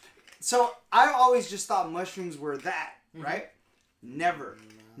 Very. So I always just thought mushrooms were that, right? Never.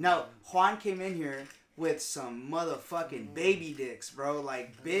 No, Juan came in here with some motherfucking baby dicks, bro.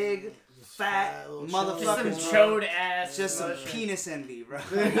 Like big, fat little motherfuckers. Just some bro. chode ass. Just some mushroom. penis envy, bro.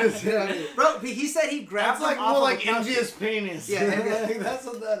 Yeah. Bro, he said he grabbed That's like them off more of like the couch. envious penis. Yeah, Like, that's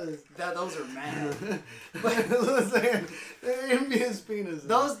what that is. Those are mad. But listen, they're envious penises.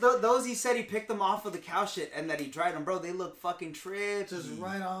 Those he said he picked them off of the cow shit and that he dried them, bro. They look fucking trippy. just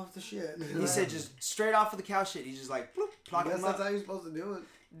right off the shit. He said just straight off of the cow shit. He's just like, bloop, I plop guess them that's up. how you're supposed to do it.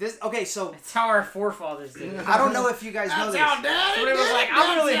 Okay, so That's how our forefathers did it. I don't know if you guys know this. Daddy Somebody was like,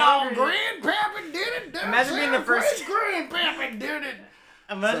 "I'm really hungry." Grandpappy did it. That's Imagine being the how first- Grandpappy did it.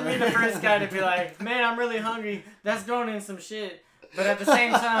 Imagine being the first guy to be like, "Man, I'm really hungry. That's growing in some shit." But at the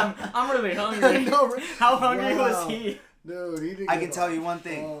same time, I'm really hungry. No, How hungry wow. was he? Dude, he did. I can tell you one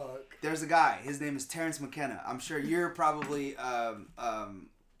thing. Fuck. There's a guy. His name is Terrence McKenna. I'm sure you're probably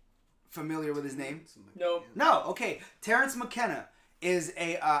familiar with his name. Nope. No, okay. Terrence McKenna is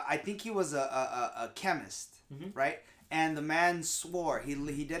I think he was a chemist, right? And the man swore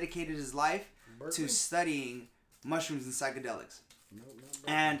he dedicated his life to studying mushrooms and psychedelics.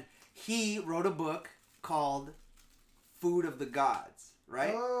 And he wrote a book called Food of the Gods,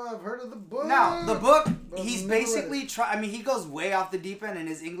 right? Oh, I've heard of the book. Now, the book, But he's I've never read basically he goes way off the deep end and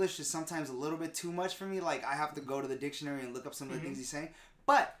his English is sometimes a little bit too much for me. Like, I have to go to the dictionary and look up some of the things he's saying.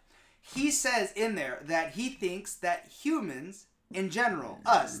 But he says in there that he thinks that humans, in general,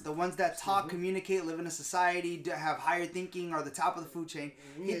 us, the ones that talk, communicate, live in a society, have higher thinking, are the top of the food chain,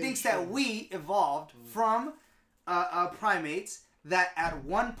 he thinks that we evolved from primates that at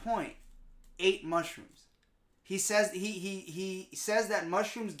one point ate mushrooms. He says he says that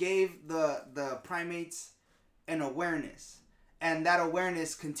mushrooms gave the primates an awareness, and that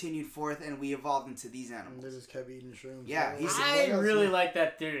awareness continued forth, and we evolved into these They animals. just kept eating shrooms. Yeah, he's- I really like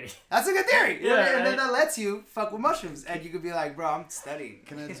that theory. That's a good theory. Yeah, and then right? that lets you fuck with mushrooms, and you could be like, bro, I'm studying.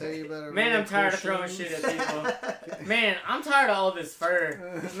 Can I tell you about a Man, really I'm tired cool of throwing shrooms? shit at people. Man, I'm tired of all this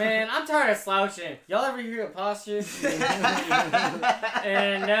fur. Man, I'm tired of slouching. Y'all ever hear of posture?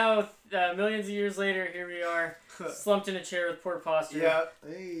 And now, millions of years later, here we are, slumped in a chair with poor posture. Yeah,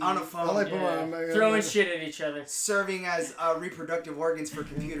 Hey, On a phone, I like Yeah. my Throwing shit at each other. serving as reproductive organs for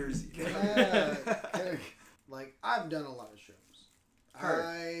computers. Yeah. Like, I've done a lot of shrooms.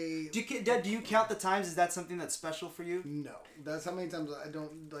 Heard. Do you count the times? Is that something that's special for you? No. That's how many times I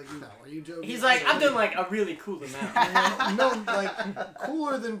don't, like, no. Are you joking? He's like, I've done like a really cool amount. No, like,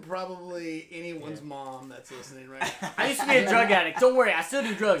 cooler than probably anyone's mom that's listening right now. I used to be a drug addict. Don't worry, I still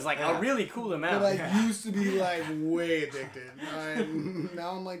do drugs. Like a really cool amount. But I used to be, like, way addicted.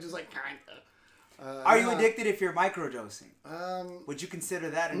 Now I'm, like, just, like, kind of. Are you addicted if you're microdosing? Um, Would you consider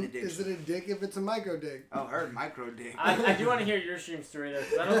that an addiction? is it a dick if it's a micro dick? Oh, heard micro dick. I do want to hear your shroom story though,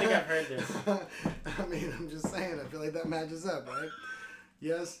 because I don't think I've heard this. I mean, I'm just saying. I feel like that matches up, right?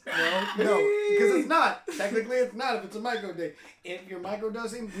 Yes, no, because it's not. Technically, it's not if it's a micro dick. If you're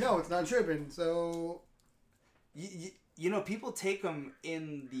microdosing, no, it's not tripping. So, You know, people take them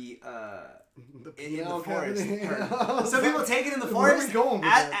in the the in the penile forest. cavity. Heard. Some people take it in the Where are we forest going with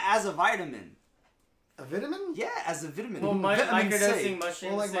that? as a vitamin. A vitamin? Yeah, as a vitamin. Well, Vitamin C. microdosing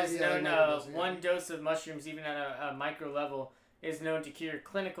mushrooms Well, like is yeah, known. microdosing, yeah. One dose of mushrooms, even at a micro level, is known to cure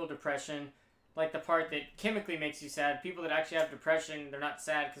clinical depression, like the part that chemically makes you sad. People that actually have depression, they're not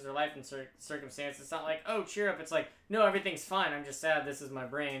sad because their life and circumstance. It's not like, oh, cheer up. It's like, no, everything's fine. I'm just sad. This is my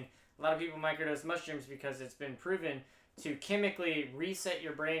brain. A lot of people microdose mushrooms because it's been proven to chemically reset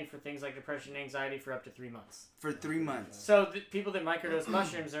your brain for things like depression and anxiety for up to 3 months. For 3 months. So the people that microdose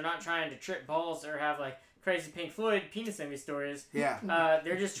mushrooms, they're not trying to trip balls or have like crazy Pink Floyd penis envy stories. Yeah.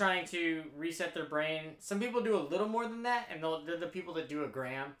 They're just trying to reset their brain. Some people do a little more than that, and they're the people that do a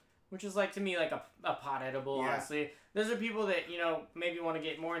gram, which is like to me like a pot edible. Yeah. Honestly, those are people that maybe want to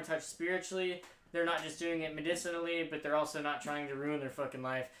get more in touch spiritually, they're not just doing it medicinally, but they're also not trying to ruin their fucking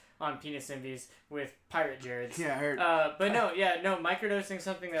life on penis envies with pirate Jareds. Yeah, I heard. But no, microdosing is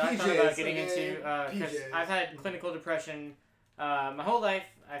something that I thought about getting into because I've had clinical depression my whole life.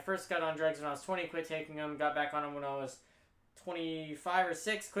 I first got on drugs when I was 20, quit taking them, got back on them when I was 25 or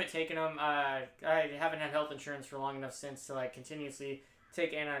 6, quit taking them. I haven't had health insurance for long enough since to like continuously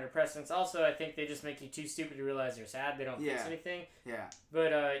take antidepressants. Also, I think they just make you too stupid to realize you're sad. They don't fix anything. Yeah.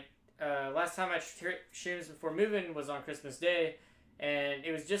 But last time I shrooms before moving was on Christmas Day, and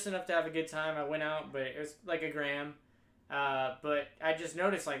it was just enough to have a good time. I went out, but it was like a gram. But I just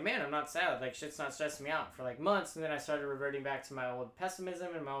noticed, like, man, I'm not sad. Like, shit's not stressing me out for like months, and then I started reverting back to my old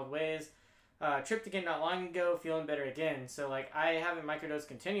pessimism and my old ways. Tripped again not long ago, feeling better again. So, like, I haven't microdosed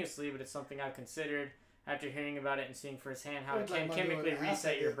continuously, but it's something I've considered after hearing about it and seeing firsthand how it can chemically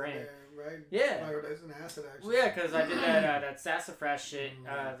reset your brain. Right? Yeah. Microdosing acid, actually. Well, yeah, because I did that sassafras shit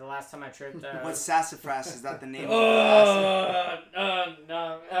the last time I tripped. What's sassafras? Is that the name of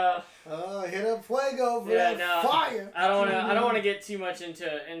Oh, hit up Fuego for that fire. I don't want to get too much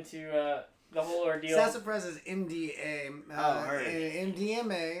into the whole ordeal. Sassafras is MDA.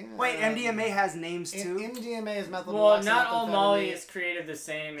 MDMA. Wait, MDMA has names too? MDMA is methyl. Well, not all Molly is created the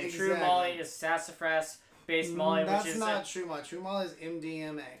same. And True Molly is sassafras-based Molly, That's which is... not True Molly. True Molly is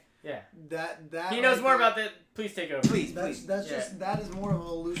MDMA. Yeah. That he knows more about that. Please take over. Please. That is more of a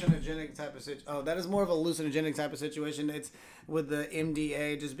hallucinogenic type of situation. Oh, that is more of a hallucinogenic type of situation. It's with the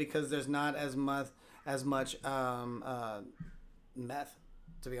MDA just because there's not as much meth,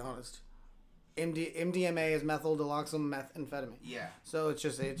 to be honest. MDMA is methyl methamphetamine. Yeah. So it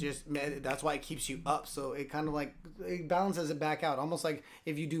just that's why it keeps you up. So it kind of like it balances it back out. Almost like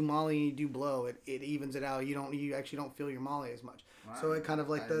if you do Molly and you do blow, it evens it out. You actually don't feel your Molly as much. Wow. So it kind of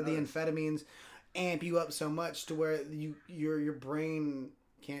like the amphetamines amp you up so much to where your brain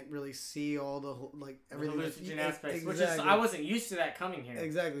can't really see all the everything. Hallucinogen aspects, which is I wasn't used to that coming here.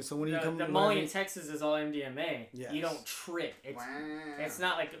 Exactly. So when you come, the Molly in Texas is all MDMA. Yes. You don't trip. It's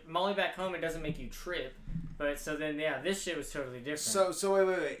not like Molly back home. It doesn't make you trip. But so then this shit was totally different. So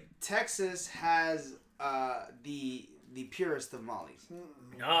wait. Texas has the purest of Mollies.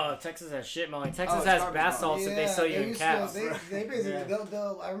 No, Texas has shit Molly. Texas has bath salts that they sell you in caps. They basically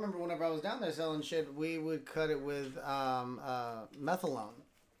they'll. I remember whenever I was down there selling shit, we would cut it with methadone.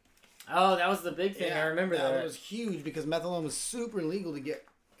 Oh, that was the big thing. I remember that. It was huge because methadone was super legal to get.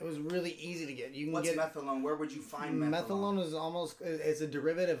 It was really easy to get. What's methadone? Where would you find methadone? Methadone is it's a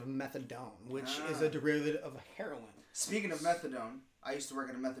derivative of methadone, which is a derivative of heroin. Speaking of methadone, I used to work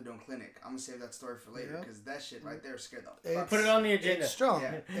at a methadone clinic. I'm gonna save that story for later because that shit right there scared the fuck. Put it on the agenda. It's strong.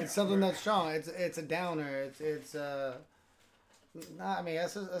 Yeah. It's something that's strong. It's a downer. It's I mean,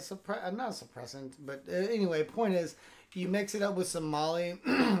 it's not a suppressant, but anyway, point is, you mix it up with some Molly,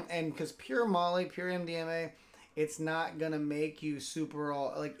 and because pure Molly, pure MDMA, it's not gonna make you super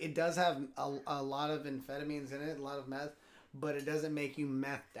it does have a lot of amphetamines in it, a lot of meth, but it doesn't make you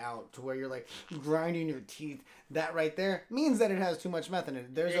methed out to where you're like grinding your teeth. That right there means that it has too much meth in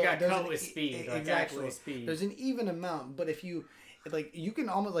it. There's cut with speed, actual speed. There's an even amount, but if you you can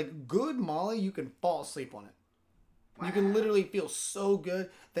almost good Molly, you can fall asleep on it. Wow. You can literally feel so good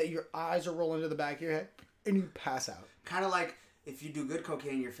that your eyes are rolling to the back of your head and you pass out. Kind of like if you do good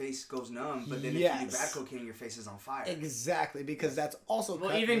cocaine, your face goes numb, but then if you do bad cocaine, your face is on fire. Exactly, because that's also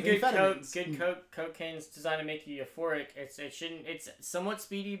even good cocaine is designed to make you euphoric. It's somewhat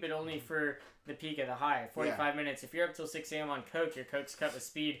speedy, but only for the peak of the high. 45 minutes. If you're up till 6 a.m. on coke, your coke's cut with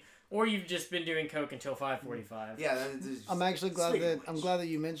speed. Or you've just been doing coke until 5:45. Yeah, I'm actually glad that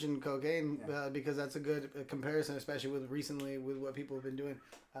you mentioned cocaine because that's a good comparison, especially with what people have been doing.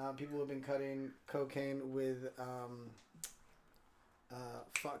 People have been cutting cocaine with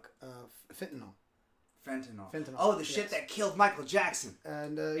fentanyl. Fentanyl. Oh, the shit that killed Michael Jackson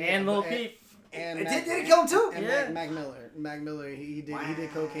and Lil Peep. And did it kill him too? And Mac Miller, he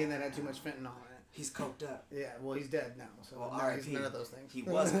did cocaine that had too much fentanyl in it. He's coked up. Yeah, well, he's dead now, so he's none of those things. He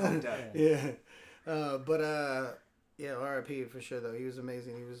was coked up. Yeah, R.I.P. for sure though. He was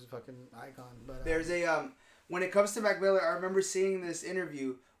amazing. He was a fucking icon. But there's when it comes to Mac Miller, I remember seeing this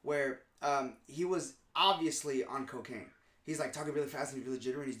interview where he was obviously on cocaine. He's like talking really fast and he's really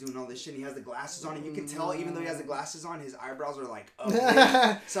jittery and he's doing all this shit and he has the glasses on and you can tell even though he has the glasses on, his eyebrows are like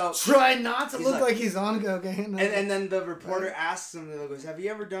up. So try not to look like he's on cocaine. And then the reporter asks him, goes, "Have you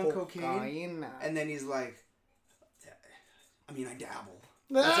ever done cocaine?" And then he's like, "I mean, I dabble."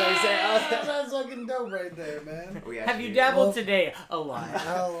 That's what he said. That's fucking dope right there, man. Have you dabbled today? A lot.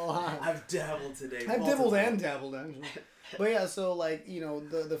 I've dabbled today. I've dibbled and dabbled actually. But yeah, so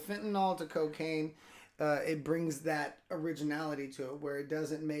the fentanyl to cocaine. it brings that originality to it, where it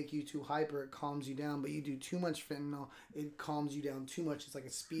doesn't make you too hyper. It calms you down. But you do too much fentanyl, it calms you down too much. It's like a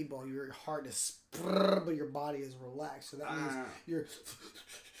speedball. Your heart is, but your body is relaxed. So that means you're,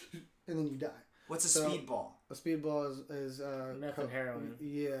 and then you die. What's a speedball? A speedball is meth and heroin.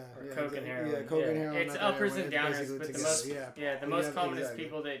 Yeah, Or coke and heroin. Yeah, coke and heroin. It's meth and uppers heroin. and It's downers, basically but the together. most the most common is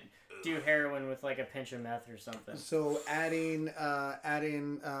people that do heroin with like a pinch of meth or something. So adding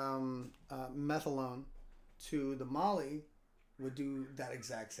methadone to the Molly would do that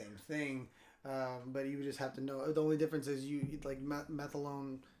exact same thing, but you would just have to know. The only difference is you like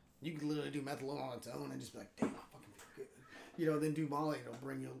methadone. You can literally do methadone on its own and just be like, damn, I fucking feel good. Then do Molly, it'll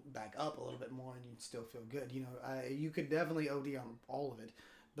bring you back up a little bit more, and you'd still feel good. You could definitely OD on all of it,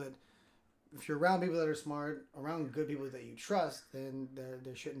 but if you're around people that are smart, around good people that you trust, then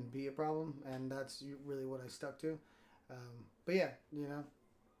there shouldn't be a problem, and that's really what I stuck to. But yeah,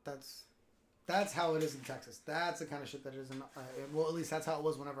 that's how it is in Texas. That's the kind of shit that is in. Well, at least that's how it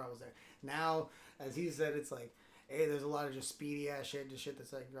was whenever I was there. Now, as he said, it's like, hey, there's a lot of just speedy ass shit, just shit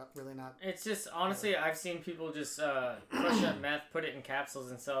that's like really not. It's just honestly, I've seen people just push up meth, put it in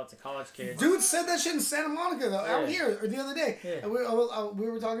capsules, and sell it to college kids. Dude said that shit in Santa Monica though, out here or the other day. Yeah. And we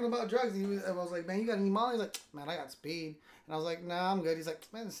were talking about drugs. I was like, man, you got any Molly? He's like, man, I got speed. And I was like, nah, I'm good. He's like,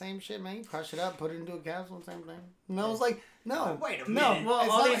 man, the same shit, man. You crush it up, put it into a capsule, same thing. And I was like, no, wait a no. minute. Well,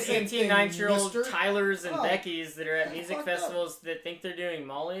 it's all not these the same 18, thing, 19-year-old mister. Tylers and Oh, Beckys that are at music fucked up. festivals that think they're doing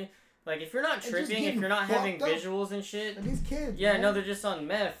Molly, like if you're not just tripping, if getting you're not having fucked up. visuals and shit, And these kids. yeah, man. no, they're just on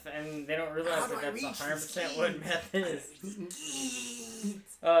meth and they don't realize How do that I that's reach 100% what these meth is.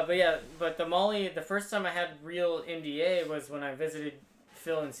 But the Molly, the first time I had real MDA was when I visited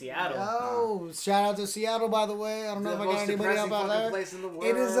Phil in Seattle. Oh, shout out to Seattle, by the way. I don't know if I got anybody up out there. Place in the world.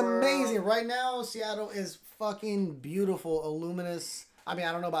 It is amazing. Right now, Seattle is fucking beautiful, luminous. I mean,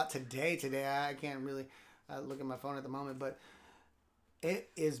 I don't know about today. I can't really look at my phone at the moment, but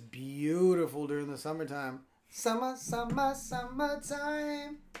it is beautiful during the summertime. Summertime.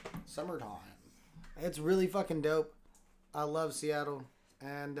 It's really fucking dope. I love Seattle.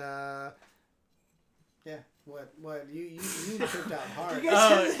 And, yeah. What? You tripped out hard.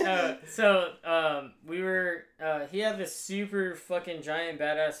 We were, he had this super fucking giant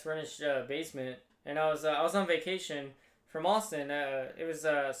badass furnished basement, and I was on vacation from Austin. It was,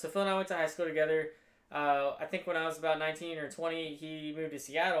 so Phil and I went to high school together. I think when I was about 19 or 20, he moved to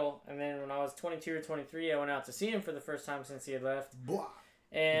Seattle, and then when I was 22 or 23, I went out to see him for the first time since he had left. Blah.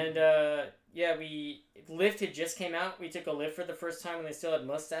 And, Lyft had just came out. We took a Lyft for the first time, and they still had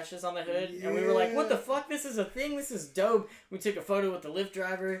mustaches on the hood. And we were like, what the fuck? This is a thing? This is dope. We took a photo with the Lyft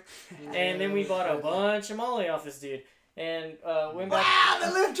driver, and then we bought a bunch of Molly off this dude. And, went back... Wow, the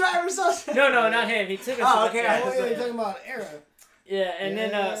Lyft driver's so... No, not him. He took us Oh, to the okay. Lyft Oh, driver. yeah, you're talking about Era. Yeah, and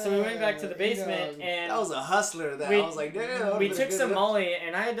then, so we went back to the basement, and... That was a hustler. I was like, damn. We took some Molly,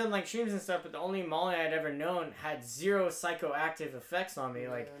 and I had done like shrooms and stuff, but the only Molly I'd ever known had zero psychoactive effects on me.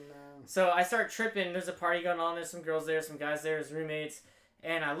 Like, so I start tripping. There's a party going on. There's some girls there, some guys there, his roommates,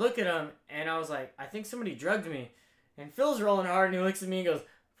 and I look at them, and I was like, I think somebody drugged me. And Phil's rolling hard, and he looks at me and goes,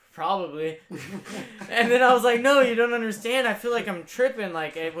 probably. And then I was like, no, you don't understand. I feel like I'm tripping.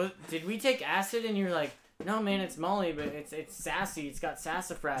 Like, did we take acid? And you're like, no, man, it's Molly, but it's sassy. It's got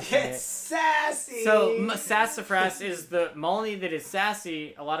sassafras in it. It's sassy. So sassafras is the Molly that is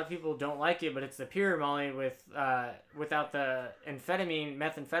sassy. A lot of people don't like it, but it's the pure Molly without the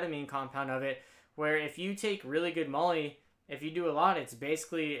methamphetamine compound of it. Where if you take really good Molly, if you do a lot, it's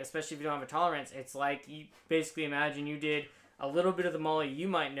basically, especially if you don't have a tolerance, it's like you basically imagine you did a little bit of the Molly you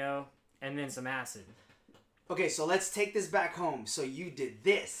might know, and then some acid. Okay, so let's take this back home. So you did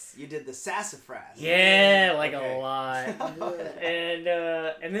this. You did the sassafras. Yeah, like Okay. a lot. And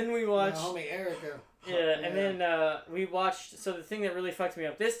then we watched. My homie Erica. Yeah, and then we watched. So the thing that really fucked me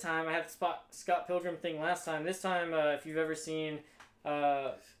up this time, I had the Scott Pilgrim thing last time. This time, if you've ever seen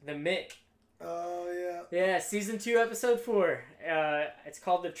The Mick. Oh, yeah. Yeah, season 2, episode 4. It's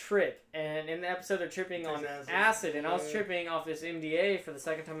called The Trip, and in the episode they're tripping on acid, and I was tripping off this MDA for the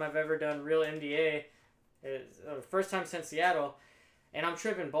second time I've ever done real MDA. It's the first time since Seattle, and I'm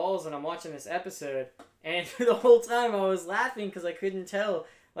tripping balls, and I'm watching this episode, and the whole time I was laughing because I couldn't tell.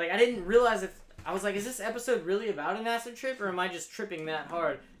 Like, I didn't realize if I was like, is this episode really about an acid trip, or am I just tripping that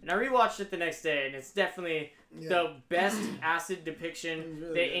hard? And I rewatched it the next day, and it's definitely the best acid depiction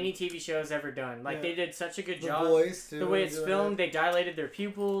really that good. any TV show has ever done. Like, they did such a good job. Voice, too. The way it's filmed, they dilated their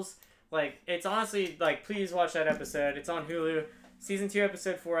pupils. Like, it's honestly, like, please watch that episode. It's on Hulu. Season 2,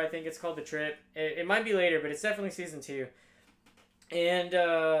 episode 4, I think it's called The Trip. It might be later, but it's definitely season 2. And,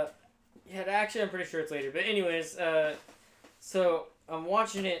 actually, I'm pretty sure it's later. But anyways, so I'm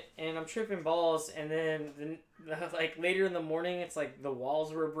watching it and I'm tripping balls, and then like later in the morning, it's like the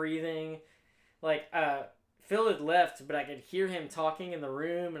walls were breathing, like Phil had left, but I could hear him talking in the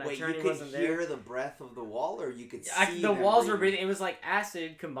room, and I Wait, turned, you he could wasn't hear there. the breath of the wall, or you could see The them walls were breathing. It was like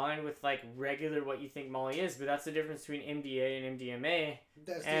acid combined with like regular what you think Molly is, but that's the difference between MDA and MDMA.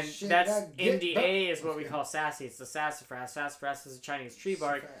 That's And the shit that's that get MDA is what we call sassy. It's the sassafras. Sassafras is a Chinese tree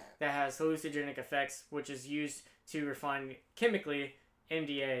bark that has hallucinogenic effects, which is used to refine chemically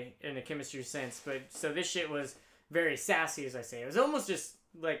MDA in a chemistry sense. But so this shit was very sassy, as I say. It was almost just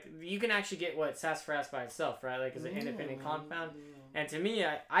like you can actually get what sassafras by itself, right? Like as an independent compound. And to me,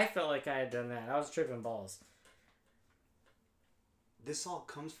 I felt like I had done that. I was tripping balls. This all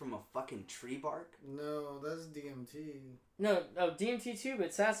comes from a fucking tree bark? No, that's DMT. No, DMT too,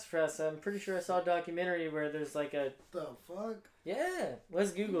 but sassafras. I'm pretty sure I saw a documentary where there's like a The fuck? yeah.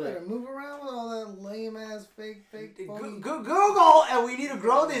 Let's You Google better it. move around with all that lame ass fake phony. Google, and we need to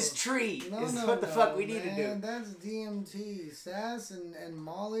grow this tree. No, is no, what the no, fuck we need man. to do. That's DMT. Sass and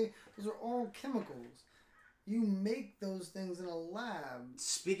Molly, those are all chemicals. You make those things in a lab.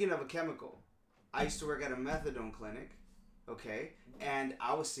 Speaking of a chemical, I used to work at a methadone clinic, okay? And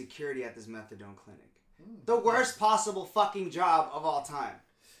I was security at this methadone clinic. The worst possible fucking job of all time.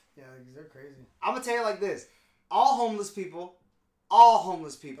 Yeah, they're crazy. I'm gonna tell you like this. All homeless people.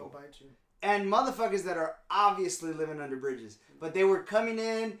 They'll bite you. And motherfuckers that are obviously living under bridges. But they were coming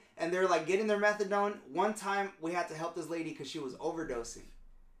in and they're like getting their methadone. One time we had to help this lady because she was overdosing.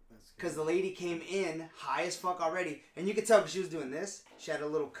 Because the lady came in high as fuck already. And you could tell because she was doing this. She had a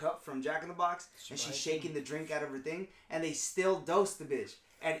little cup from Jack in the Box. And she's shaking the drink out of her thing. And they still dosed the bitch.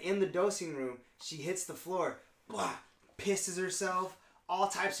 And in the dosing room, she hits the floor. Blah, pisses herself. All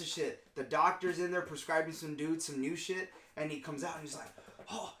types of shit. The doctor's in there prescribing some dude some new shit. And he comes out and he's like,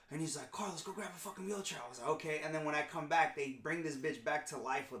 oh. And he's like, Carl, let's go grab a fucking wheelchair. I was like, okay. And then when I come back, they bring this bitch back to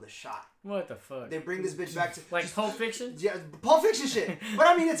life with a shot. What the fuck? They bring this bitch back to... Like Pulp Fiction? Yeah, Pulp Fiction shit. But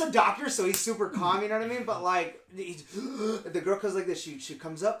I mean, it's a doctor, so he's super calm, you know what I mean? But like, the girl goes like this. She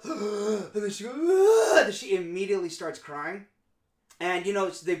comes up, and then she goes, and she immediately starts crying. And you know,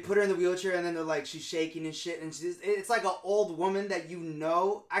 they put her in the wheelchair, and then they're like, she's shaking and shit. And it's like an old woman that you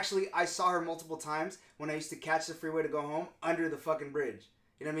know. Actually, I saw her multiple times when I used to catch the freeway to go home under the fucking bridge.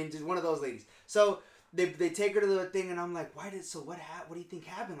 You know what I mean? Just one of those ladies. So they take her to the thing, and I'm like, what do you think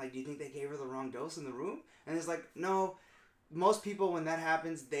happened? Like, do you think they gave her the wrong dose in the room? And it's like, no. Most people, when that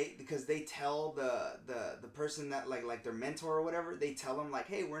happens, because they tell the person that like their mentor or whatever, they tell them like,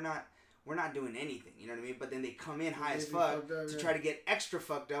 hey, we're not doing anything, you know what I mean? But then they come in high as fuck to try to get extra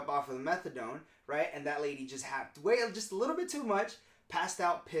fucked up off of the methadone, right? And that lady just had way just a little bit too much, passed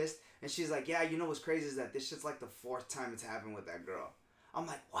out, pissed, and she's like, yeah, you know what's crazy is that this shit's like the 4th time it's happened with that girl. I'm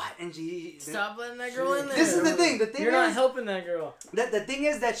like, what? And Stop letting that girl in there. This is the thing. You're not helping that girl. The thing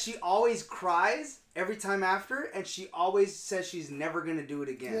is that she always cries every time after, and she always says she's never gonna do it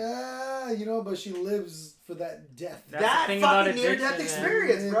again. Yeah, you know, but she lives for that death. That's that the thing about fucking near-death addiction,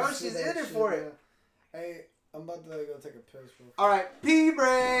 experience, bro. Lives She's that in it shit, for it. yeah. Hey, I'm about to go take a piss. All right, pee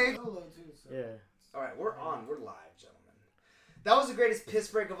break. Solo too, so. Yeah. All right, we're on. We're live, gentlemen. That was the greatest piss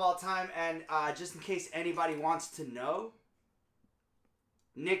break of all time, and just in case anybody wants to know,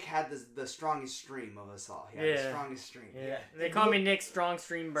 Nick had the strongest stream of us all. He had the strongest stream. Yeah. They call me Nick Strong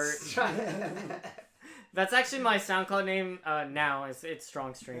Stream Burt. That's actually my SoundCloud name now. It's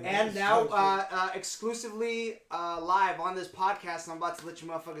Strong Stream. And now, exclusively live on this podcast, I'm about to let you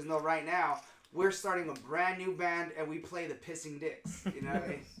motherfuckers know right now, we're starting a brand new band, and we play the Pissing Dicks. You know what I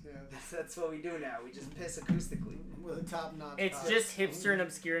mean? Yeah. That's what we do now. We just piss acoustically. With a top notch. It's just hipster and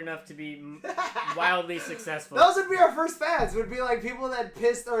obscure enough to be wildly successful. Those would be our first fans. Would be like people that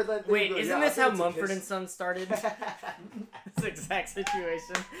pissed or that. Wait, go, isn't yeah, this how Mumford and Son started? This exact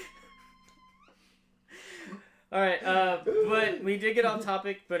situation. Alright, but we did get off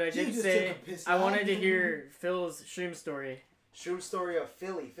topic, but I did say I wanted to hear Phil's shroom story. Shroom story of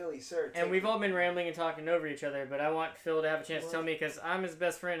Philly, sir. And we've all been rambling and talking over each other, but I want Phil to have a chance to tell me because I'm his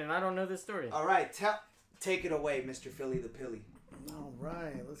best friend and I don't know this story. All right, take it away, Mr. Philly the Pilly. All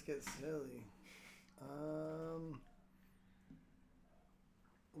right, let's get silly.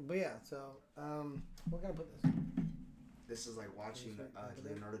 But yeah, so where can I put this? This is like watching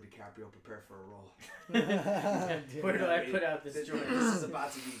Leonardo DiCaprio prepare for a role. Where do I put out this joint? This is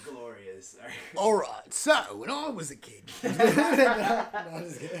about to be glorious. All right, so when I was a kid. No,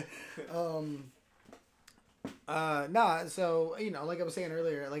 just kidding. So you know, like I was saying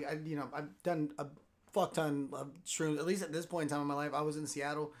earlier, like I've done a fuck ton of shrooms. At least at this point in time in my life, I was in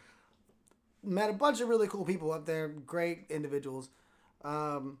Seattle, met a bunch of really cool people up there, great individuals.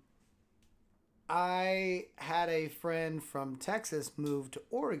 I had a friend from Texas move to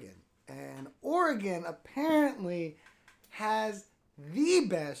Oregon, and Oregon apparently has the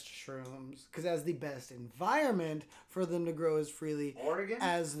best shrooms because it has the best environment for them to grow as freely Oregon?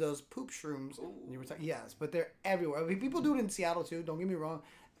 as those poop shrooms. You were yes, but they're everywhere. I mean, people do it in Seattle too. Don't get me wrong,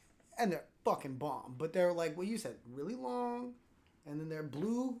 and they're fucking bomb. But they're like what you said, really long, and then they're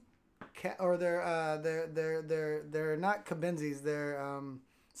blue, or they're not cabenzis. They're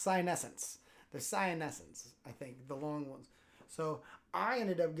cyanescents. They're cyanescents, I think, the long ones. So I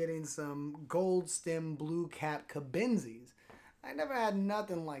ended up getting some gold stem blue cat cabenzis. I never had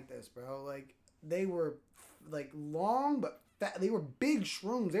nothing like this, bro. Like, they were, like, long, but fat. They were big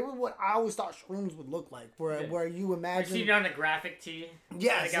shrooms. They were what I always thought shrooms would look like, where you imagine... You see it on a graphic tee?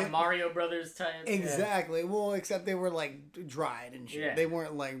 Yes. Like a Mario Brothers type? Exactly. Yeah. Well, except they were, like, dried and shit. Yeah. They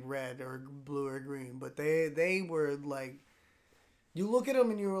weren't, like, red or blue or green, but they were, like... You look at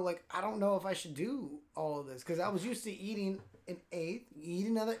them and you were like, I don't know if I should do all of this, because I was used to eating an eighth, eat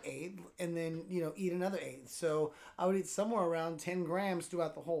another eighth, and then, eat another eighth. So I would eat somewhere around 10 grams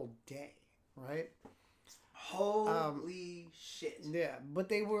throughout the whole day, right? Holy shit. Yeah, but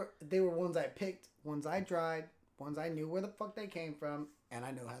they were ones I picked, ones I dried, ones I knew where the fuck they came from, and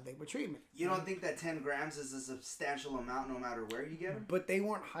I knew how they would treat me. You don't think that 10 grams is a substantial amount no matter where you get them? But they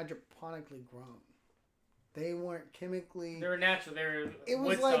weren't hydroponically grown. They weren't chemically. They were natural. They were. It was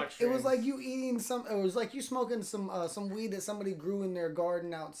Woodstock like strains. it was like you eating some. It was like you smoking some weed that somebody grew in their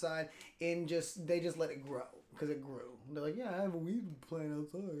garden outside, and they just let it grow because it grew. They're like, yeah, I have a weed plant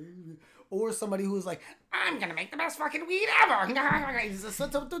outside. Or somebody who was like, I'm gonna make the best fucking weed ever. So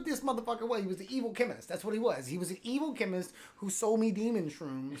this motherfucker was. He was the evil chemist. That's what he was. He was an evil chemist who sold me demon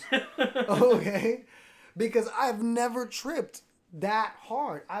shrooms. Okay, because I've never tripped that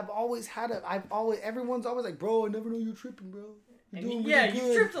hard. Everyone's always like, bro, I never know you're tripping, bro. You're doing really you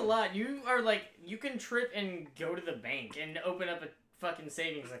good. tripped a lot. You are like, you can trip and go to the bank and open up a fucking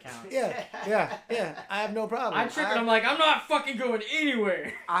savings account. Yeah. I have no problem. I trip and I'm like, I'm not fucking going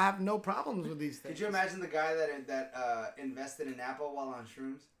anywhere. I have no problems with these things. Could you imagine the guy that invested in Apple while on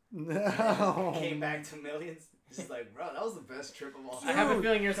shrooms? No. Came back to millions? He's like, bro, that was the best trip of all time. I have a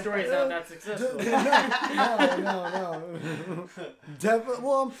feeling your story is not that successful. No. Definitely.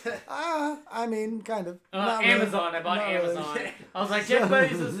 Well, I mean, kind of. Not Amazon. really. I bought Not Amazon. really. I was like, Jeff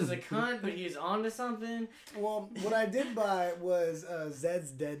Bezos is a cunt, but he's onto something. Well, what I did buy was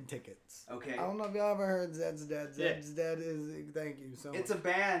Zed's Dead tickets. Okay. I don't know if y'all ever heard Zed's Dead. Zed's Dead is, thank you so much. It's a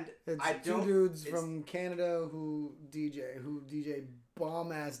band. It's two dudes from Canada who DJ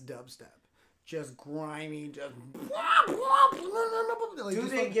bomb-ass dubstep. Just grimy, just... Do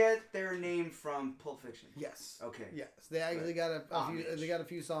they get their name from Pulp Fiction? Yes. Okay. Yes. They actually got a few... Homage. They got a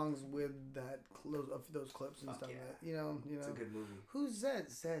few songs with those clips and Fuck stuff yeah. like that. You know. It's a good movie. Who's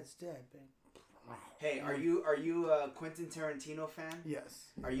Zed? Zed's dead, man. Hey, are you a Quentin Tarantino fan? Yes.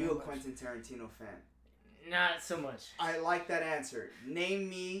 Are you a Very much. Quentin Tarantino fan? Not so much. I like that answer. Name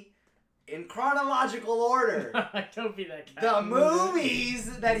me, in chronological order, Don't be that guy. the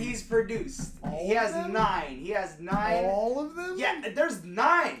movies that he's produced. All He of has them? 9. He has 9. All of them? Yeah, there's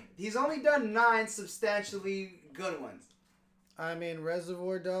 9. He's only done 9 substantially good ones. I mean,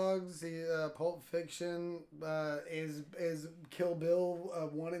 Reservoir Dogs, Pulp Fiction, is Kill Bill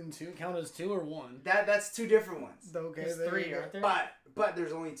 1 and 2 count as 2 or 1? That's 2 different ones. Okay, There's there 3, you go. aren't there? But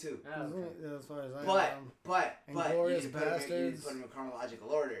there's only 2. Oh, okay. Yeah, as far as I But And you Glorious need to put them in- you need Bastards. to put them in chronological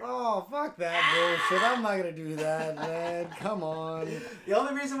order. Oh, fuck that bullshit. I'm not gonna do that, man. Come on. The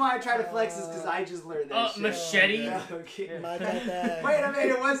only reason why I try to flex is because I just learned that shit. Machete? Yeah. Okay. My bad. Wait a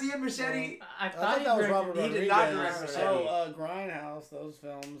minute, was he in Machete? I I thought thought that was directed- Robert he Rodriguez. did not direct Machete. Oh, Grindhouse, those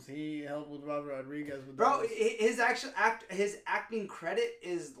films. He helped with Robert Rodriguez with Bro, those. his acting credit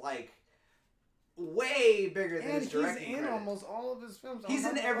is like way bigger than And his he's directing in credit. almost all of his films. He's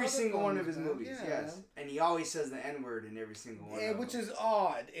in every single one of his man. movies, Yeah, yes. man. And he always says the N-word in every single one. Yeah, of which them. is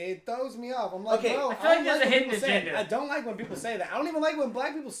odd. It throws me off. I'm like, Okay, bro, I feel like don't there's a when hidden people say it. agenda. I don't like when people say that. I don't even like when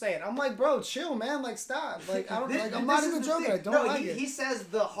black people say it. I'm like, bro, chill, man. Like, stop. Like, I don't. This- Like, I'm this not is even the joking. thing. I don't No, like he, it. he says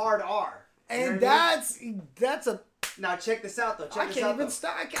the hard R. You know And what I mean? that's a. Now check this out though. Check I this can't out even though.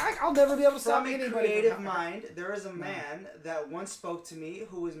 stop. I'll never be able to stop From a anybody. creative from- mind, there is a man that once spoke to me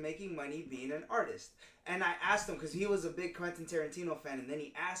who was making money being an artist. And I asked him, because he was a big Quentin Tarantino fan, and then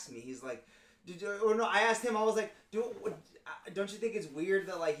he asked me, he's like, I asked him, I was like, don't you think it's weird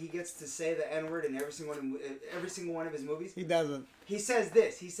that like he gets to say the N-word in every single one of his movies? He doesn't. He says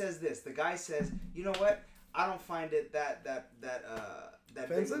this. The guy says, you know what? I don't find it that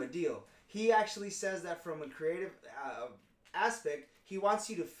big of a deal. He actually says that from a creative aspect, He wants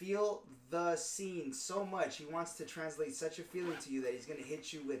you to feel the scene so much. He wants to translate such a feeling to you that he's gonna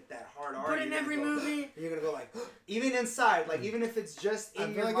hit you with that hard R. But in every movie, you're gonna go like, even inside, like even if it's just in I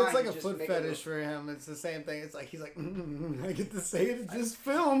feel your like mind, it's like you a just foot make fetish for him. It's the same thing. It's like he's like, I get to say it. It's just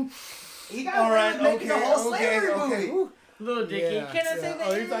film. He got All away right, with making okay, a whole okay, slavery okay. movie. Woo. Little Dicky. Yeah, Can I say yeah. that?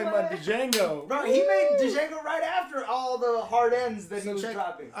 Oh, you're talking about Django. Bro, he made Django right after all the hard ends that he was check,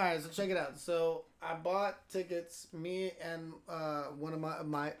 dropping. All right, so check it out. So I bought tickets. Me and one of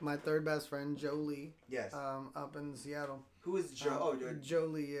my third best friend, Joe Lee. Yes. Up in Seattle. Who is Joe? Joe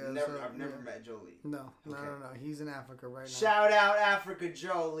Lee. Yeah. I've never met Jolie. No. Okay. He's in Africa right now. Shout out Africa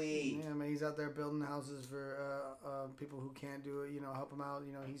Jolie. Yeah, man, he's out there building houses for people who can't do it. You know, help him out.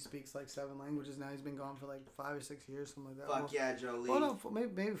 You know, he speaks like 7 languages now. He's been gone for like 5 or 6 years, something like that. Fuck yeah, Jolie. Well, no,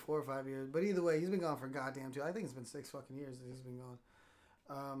 maybe 4 or 5 years. But either way, he's been gone for goddamn 2. I think it's been 6 fucking years that he's been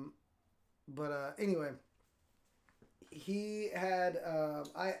gone. Anyway, he had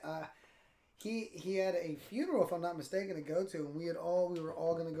he had a funeral, if I'm not mistaken, to go to, and we were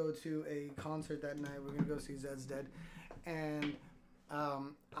all gonna go to a concert that night. We are gonna go see Zed's Dead, and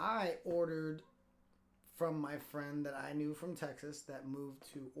I ordered from my friend that I knew from Texas that moved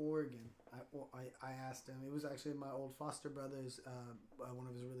to Oregon. I asked him. It was actually my old foster brother's one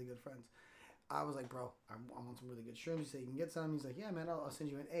of his really good friends. I was like, bro, I want some really good shrooms. He said, you can get some. He's like, yeah, man, I'll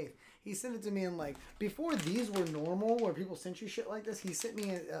send you an eighth. He sent it to me in like, before these were normal, where people sent you shit like this, he sent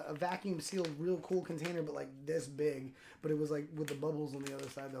me a vacuum sealed, real cool container, but like this big. But it was like with the bubbles on the other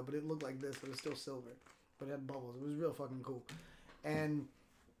side though. But it looked like this. It was still silver, but it had bubbles. It was real fucking cool. And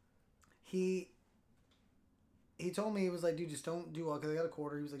he told me, he was like, dude, just don't do all, because I got a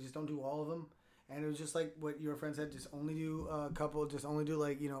quarter. He was like, just don't do all of them. And it was just like what your friend said, just only do a couple, just only do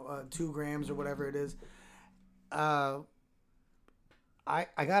like, 2 grams or whatever it is. I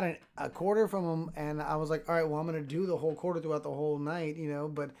got a quarter from him, and I was like, all right, well, I'm going to do the whole quarter throughout the whole night,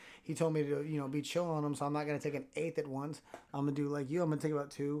 but he told me to, be chill on him, so I'm not going to take an eighth at once. I'm going to do like you. I'm going to take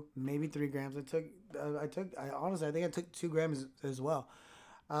about 2, maybe 3 grams. Honestly, I think I took 2 grams as well.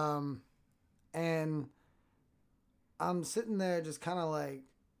 And I'm sitting there just kind of like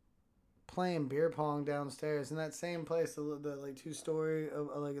playing beer pong downstairs in that same place, the like 2-story of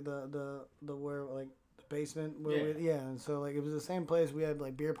like the where like the basement where and so like it was the same place. We had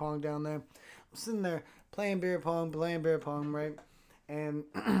like beer pong down there. I'm sitting there playing beer pong, right? And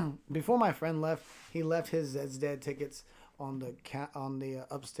before my friend left, he left his Zed's Dead tickets on the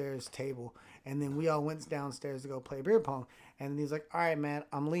upstairs table, and then we all went downstairs to go play beer pong. And he's like, all right, man,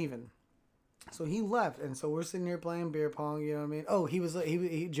 I'm leaving. So he left, and so we're sitting here playing beer pong. You know what I mean? Oh,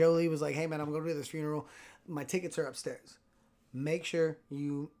 Jolie was like, "Hey man, I'm going to this funeral. My tickets are upstairs. Make sure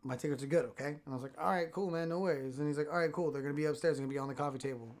my tickets are good, okay?" And I was like, "All right, cool, man, no worries." And he's like, "All right, cool. They're going to be upstairs. They're going to be on the coffee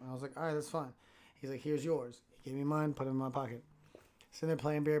table." And I was like, "All right, that's fine." He's like, "Here's yours." He gave me mine, put it in my pocket. Sitting there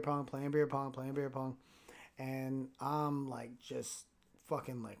playing beer pong, and I'm like, just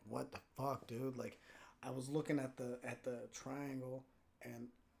fucking like, what the fuck, dude? Like, I was looking at the triangle, and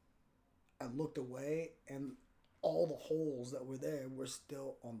I looked away, and all the holes that were there were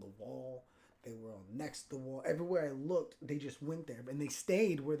still on the wall. They were on next to the wall. Everywhere I looked, they just went there, and they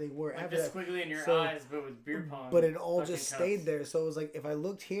stayed where they were. Like after the that. squiggly in your eyes, but with beer pong. But it all fucking just cups. stayed there. So it was like if I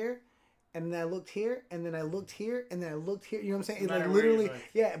looked here, and then I looked here, and then I looked here, and then I looked here. You know what I'm saying? No It matter like where you literally, looked.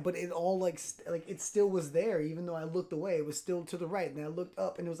 yeah. But it all like it still was there, even though I looked away. It was still to the right, and I looked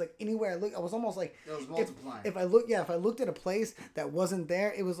up, and it was like anywhere I looked, I was almost like It was multiplying. If I looked at a place that wasn't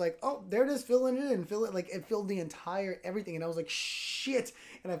there, it was like, oh, there it is, filling it in, fill it, like it filled the entire everything, and I was like, shit,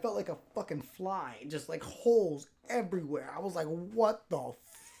 and I felt like a fucking fly, just like holes everywhere. I was like, what the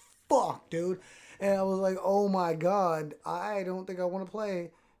fuck, dude? And I was like, oh my god, I don't think I want to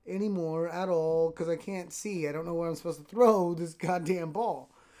play anymore at all because I can't see. I don't know where I'm supposed to throw this goddamn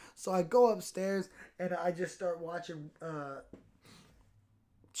ball. So I go upstairs and I just start watching.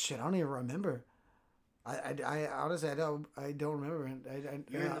 Shit, I don't even remember. I honestly I don't remember.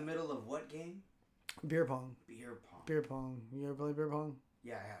 You're in the middle of what game? Beer pong. Beer pong. Beer pong. You ever play beer pong?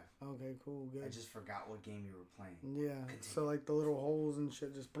 Yeah, I have. Okay, cool, good. I just forgot what game you were playing. Yeah. Continue. So like the little holes and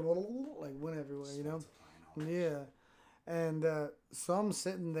shit just like went everywhere, you know? Yeah. And so I'm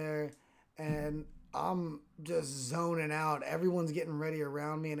sitting there and I'm just zoning out. Everyone's getting ready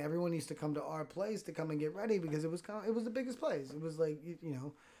around me, and everyone used to come to our place to come and get ready because it was the biggest place. It was like,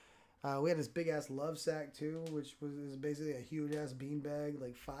 we had this big ass love sack too, which is basically a huge ass beanbag.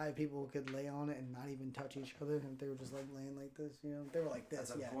 Like 5 people could lay on it and not even touch each other, and they were just like laying like this. They were like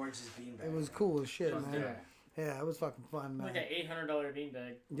this. That's a gorgeous beanbag. It was cool as shit, Just man. do it. Yeah, it was fucking fun, man. Like an $800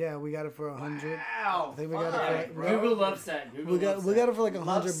 beanbag. Yeah, we got it for 100. Wow. I think we got it for Google Love Sack. we got it for like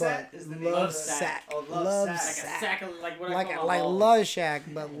 $100 Set bucks. is the name Love of it. sack. Oh, Love Love Like a sack. sack of, like what I Like call like balls. love shack,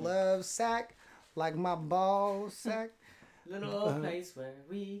 but love sack, like my ball sack. Little place where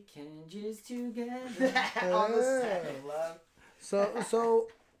we can just together. On the sack of love. So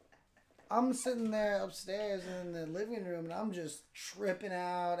I'm sitting there upstairs in the living room and I'm just tripping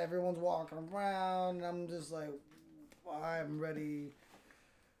out. Everyone's walking around and I'm just like, I'm ready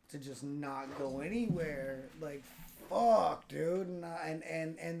to just not go anywhere. Like, fuck, dude.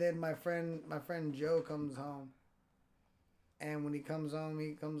 And then my friend Joe comes home. And when he comes home,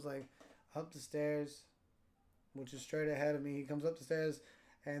 he comes like up the stairs, which is straight ahead of me. He comes up the stairs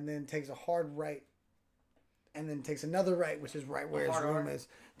and then takes a hard right. And then takes another right, which is right where his room is.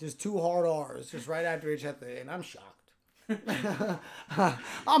 Just 2 hard R's, just right after each other. And I'm shocked.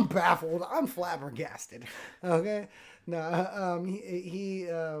 I'm baffled. I'm flabbergasted. Okay? No, he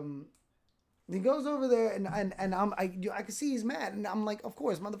goes over there and I can see he's mad. And I'm like, of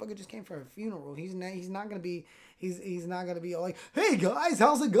course, motherfucker just came for a funeral. He's not gonna be all like, hey guys,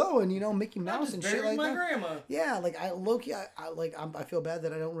 how's it going? You know, Mickey Mouse and shit like my that. grandma. Yeah, like I feel bad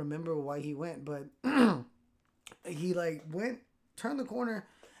that I don't remember why he went, but he like went, turned the corner,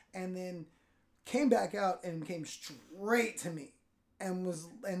 and then came back out and came straight to me, and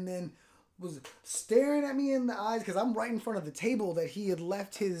then was staring at me in the eyes because I'm right in front of the table that he had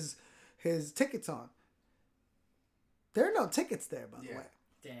left his tickets on. There are no tickets there, by the way.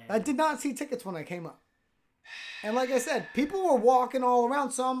 Damn. I did not see tickets when I came up. And like I said, people were walking all around,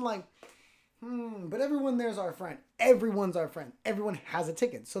 so I'm like, but everyone there's our friend. Everyone's our friend. Everyone has a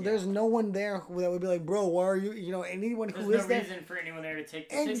ticket. So there's no one there that would be like, bro, why are you, anyone who There's is no there. reason for anyone there to take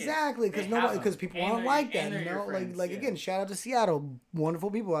the ticket. Exactly, because people aren't like that, you know? Like again, shout out to Seattle. Wonderful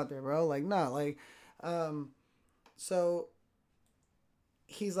people out there, bro. Like, no, like, so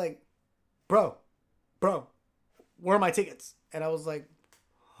he's like, bro, where are my tickets? And I was like,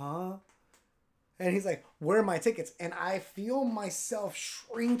 huh? And he's like, where are my tickets? And I feel myself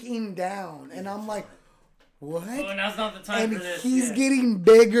shrinking down. And I'm like, what? Oh, now's not the time And for this. he's getting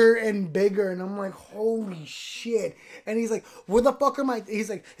bigger and bigger. And I'm like, holy shit. And he's like, where the fuck are my... He's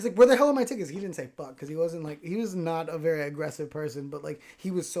like, where the hell are my tickets? He didn't say fuck because he wasn't like... He was not a very aggressive person. But like,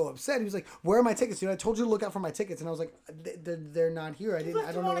 he was so upset. He was like, where are my tickets? Dude, I told you to look out for my tickets. And I was like, they're not here. I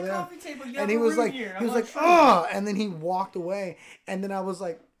don't know where they are. And he was like, oh. And then he walked away. And then I was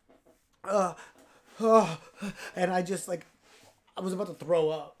like, and I just like, I was about to throw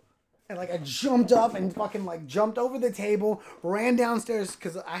up. And like I jumped up and fucking like jumped over the table, ran downstairs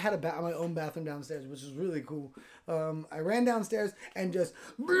because I had my own bathroom downstairs, which is really cool. I ran downstairs and just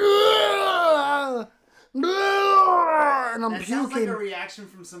and I'm That puking. sounds like a reaction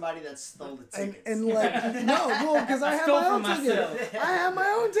from somebody that stole the tickets. And like no, well, because I had stole my own from ticket. myself. I had my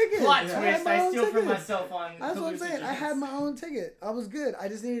own ticket. Plot I had twist, my I own steal from ticket. myself on That's what I'm saying. I had hallucinogens. my own ticket. I was good.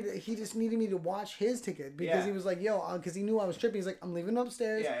 He just needed me to watch his ticket because Yeah. he was like, yo, because he knew I was tripping. He's like, I'm leaving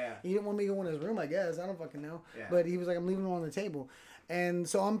upstairs. Yeah. He didn't want me to go in his room, I guess. I don't fucking know. Yeah. But he was like, I'm leaving him on the table. And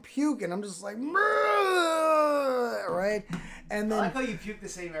so I'm puking. I'm just like, right? And I then like how you puke the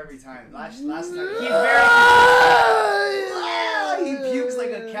same every time. Last time. He's very He pukes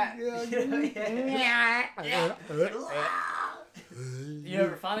like a cat. You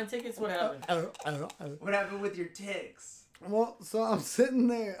ever find tickets? What happened? What happened with your ticks? Well, so I'm sitting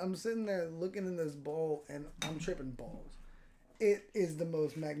there looking in this bowl and I'm tripping balls. It is the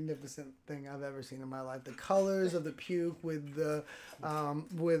most magnificent thing I've ever seen in my life. The colors of the puke with the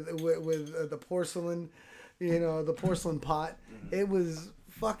the porcelain, the porcelain pot. It was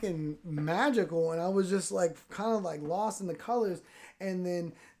fucking magical, and I was just like kind of like lost in the colors. And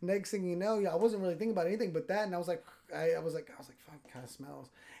then next thing you know, I wasn't really thinking about anything but that, and I was like, fuck, kind of smells.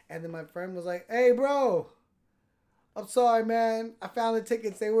 And then my friend was like, hey, bro, I'm sorry, man. I found the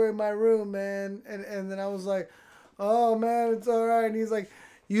tickets. They were in my room, man. And then I was like, oh, man, it's all right. And he's like,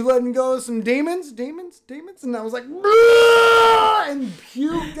 you letting go of some demons? Demons? And I was like, and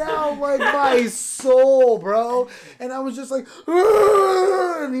puked out like my soul, bro. And I was just like,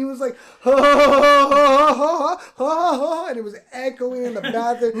 and he was like, and it was echoing in the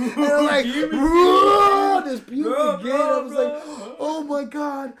bathroom. And I was like, just puked again. I was like, oh my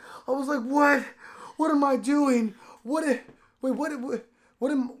God. I was like, what? What am I doing? Who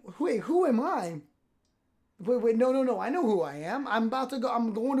am I? Wait, no. I know who I am. I'm about to go.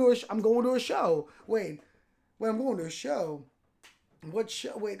 I'm going to a show. Wait, I'm going to a show. What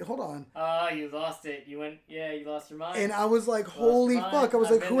show? Wait, hold on. You lost it. You lost your mind. And I was like, holy fuck. I was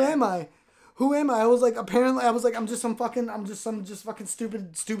like, who am I? I was like, apparently, I'm just some fucking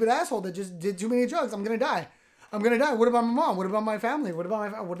stupid asshole that just did too many drugs. I'm gonna die. I'm gonna die. What about my mom? What about my family? What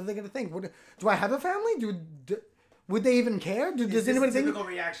are they gonna think? Do I have a family? Would they even care? Does anybody think? Typical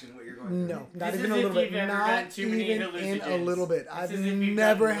reaction? What you're going through? No, not This even is a if little bit. you've ever Not gotten too many even in a hallucinogens. little bit. This I've is if you've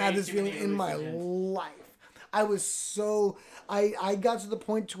never gotten had way this too many feeling in my hallucinogens. life. I was so I got to the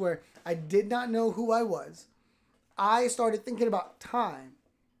point to where I did not know who I was. I started thinking about time,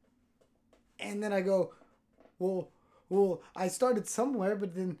 and then I go, well, I started somewhere,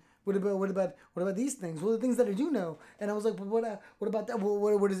 but then. What about these things? Well, the things that I do know, and I was like, what about that? Well,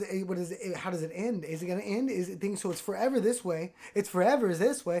 what is it? What is it? How does it end? Is it gonna end? Is it things? So it's forever this way. It's forever is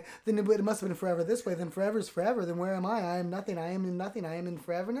this way. Then it must have been forever this way. Then forever is forever. Then where am I? I am nothing. I am in nothing. I am in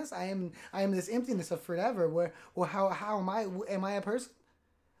foreverness. I am this emptiness of forever. How am I? Am I a person?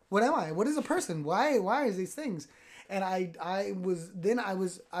 What am I? What is a person? Why is these things? And I was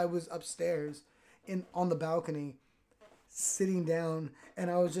upstairs on the balcony, sitting down, and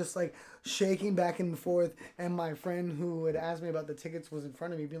I was just like shaking back and forth, and my friend who had asked me about the tickets was in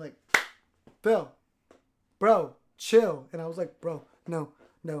front of me being like, Bill, bro, chill. And I was like, bro, no.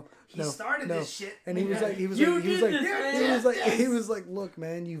 He started this shit. And he was like, look,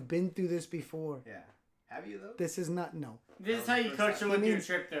 man, you've been through this before. Yeah. Have you though? This is not, no. This is how you coach someone through a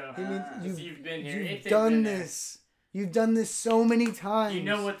trip, though. He means You've been here. You've done this. You've done this so many times. You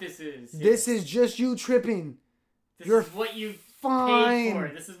know what this is. This is just you tripping. This You're is what you fine. paid for.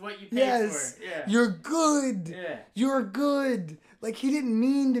 This is what you paid Yes. for. Yeah. You're good. Yeah. You're good. Like, he didn't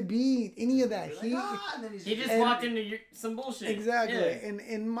mean to be any of that. You're like, and then He just And- walked into some bullshit. Exactly. Yeah. And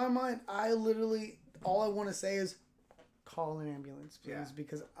in my mind, I literally, all I want to say is, call an ambulance, please, Yeah.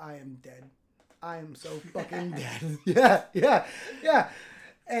 because I am dead. I am so fucking dead. Yeah.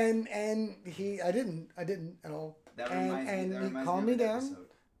 And I didn't at all. That and reminds me. and That he reminds calmed me me of an down, episode.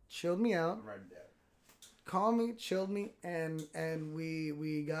 chilled me out, I'll write it down. calmed me, chilled me, and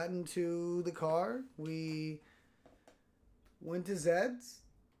we got into the car. We went to Zed's.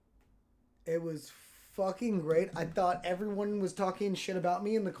 It was fucking great. I thought everyone was talking shit about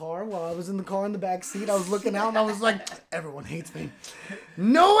me in the car while I was in the car in the back seat. I was looking out and I was like, everyone hates me.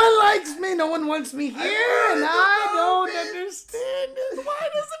 No one likes me. No one wants me here, and I don't understand it. Why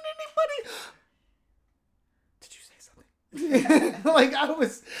doesn't anybody? Did you say something? Like, I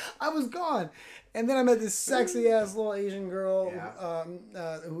was gone. And then I met this sexy ass little Asian girl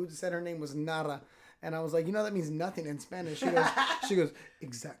who said her name was Nara. And I was like, that means nothing in Spanish. She goes,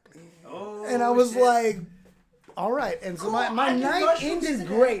 exactly. Oh, And I was shit. like, all right. And so my I did night mushrooms ended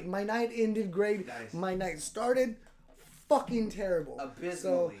today. great. My night ended great. Nice. My night started fucking terrible.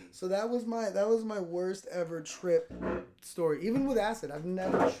 Abysmally. So that was my worst ever trip story. Even with acid, I've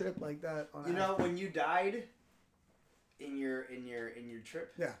never tripped like that on You acid. know when you died in your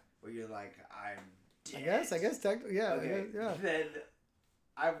trip. Yeah. Where you're like, I'm dead. I guess technically, yeah. Okay. Yeah. Then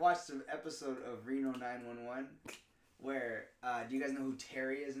I watched an episode of Reno 911 where do you guys know who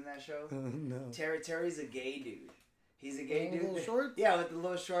Terry is in that show? No. Terry's a gay dude. He's a gay dude. Little shorts? Yeah, with the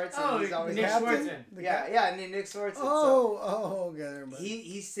little shorts. And Oh, he's always Nick Captain? Swartzen. The Yeah, cap- yeah, Nick Swartzen. Oh, okay. There, So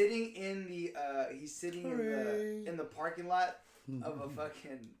he's sitting in the in the parking lot of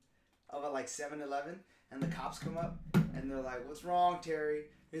a like 7-Eleven, and the cops come up and they're like, "What's wrong, Terry?"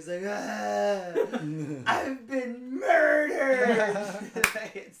 He's like, "I've been murdered."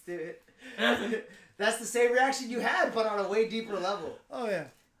 It's dude. That's the same reaction you had, but on a way deeper level. Oh yeah.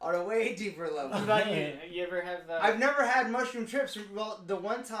 On a way deeper level. What about you? You ever have I've never had mushroom trips. Well, the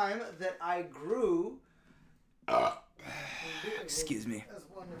one time that I grew. Excuse me. That's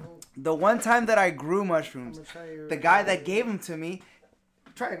wonderful. The one time that I grew I'm mushrooms, gonna try your. the guy that gave them to me.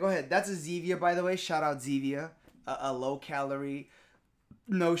 Try it. Go ahead. That's a Zevia, by the way. Shout out Zevia. A low calorie,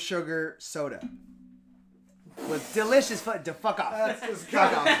 no sugar soda. With delicious fuck off. That's just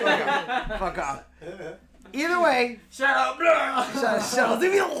Fuck off. Fuck off. Fuck off. Either way. Shut up! blah! Shut up.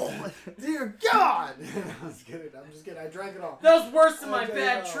 Dear God! I was kidding. I'm just kidding. I drank it all. That was worse than my Okay,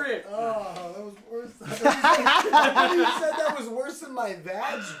 bad oh. trip. Oh, that was worse. I thought you said that was worse than my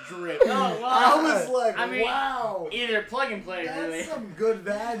vag drip. Oh, wow. I was like, I mean, wow. Either plug and play, That's really. some good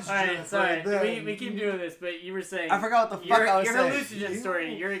vag drip. Alright, sorry. right there. We keep doing this, but you were saying. I forgot what the fuck I was your saying. hallucinogen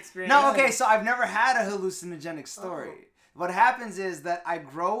story, your experience. No, okay, so I've never had a hallucinogenic story. What happens is that I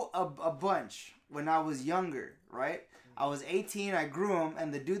grow a bunch when I was younger, right? I was 18, I grew them,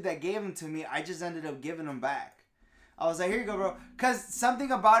 and the dude that gave them to me, I just ended up giving them back. I was like, here you go, bro. Because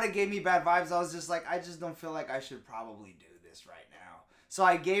something about it gave me bad vibes. I was just like, I just don't feel like I should probably do this right now. So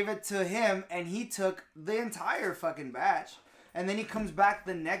I gave it to him, and he took the entire fucking batch. And then he comes back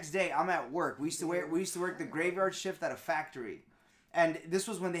the next day. I'm at work. We used to work the graveyard shift at a factory. And this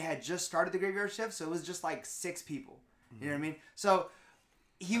was when they had just started the graveyard shift, so it was just like 6 people. You know what I mean? So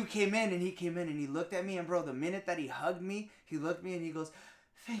he came in and he looked at me, and bro, the minute that he hugged me, he looked at me and he goes,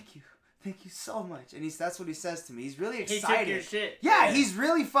 "Thank you so much." And that's what he says to me. He's really excited. He took your shit. Yeah, he's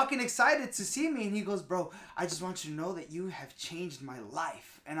really fucking excited to see me, and he goes, "Bro, I just want you to know that you have changed my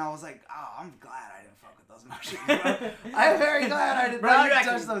life." And I was like, "Oh, I'm glad I didn't fuck with those emotions, bro. I'm very glad I did not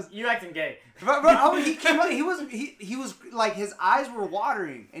touch those." You acting gay. Bro, he came up, he was like, his eyes were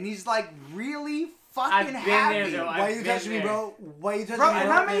watering, and he's like really fucking happy. Why are you touching me, bro? Why are you touching Bro, me, and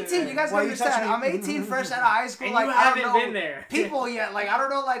bro? I'm 18. You guys Why don't you touching understand. me? I'm 18, fresh out of high school. And like you I don't haven't know been there. people yet. Like I don't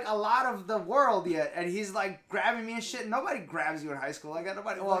know like a lot of the world yet. And he's like grabbing me and shit. Nobody grabs you in high school. Like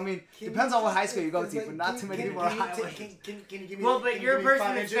nobody. Well, I mean, depends on what high school you go to, but not too many people are high. Can you give me? Well, but can you're a give me person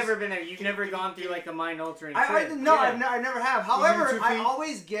 5 that's inches? never been there. You've never gone through like a mind altering I trip. no, Yeah. I never have. Can you However, 2 I feet?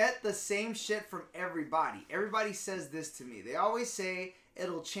 always get the same shit from everybody. Everybody says this to me. They always say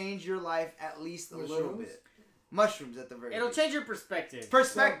it'll change your life at least a little Mushrooms? bit. Mushrooms at the very It'll least. change your perspective.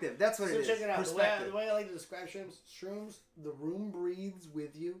 Perspective. That's what So it is. check it out. The Perspective. way I like to describe shrooms, the room breathes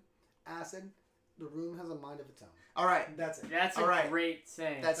with you. Acid, the room has a mind of its own. All right. That's it. That's a All right. great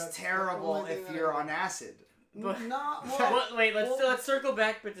saying. That's That's the terrible only thing if that you're I- on acid. But- No, Well, wait, let's circle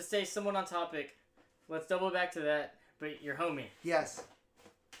back, but to stay somewhat on topic, let's double back to that. But your homie, Yes.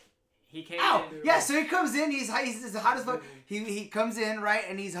 he came Ow! in. Yeah, so he comes in, he's hot as fuck. He comes in, right,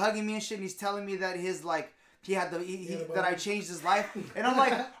 and he's hugging me and shit, and he's telling me that his, like, that I changed his life. And I'm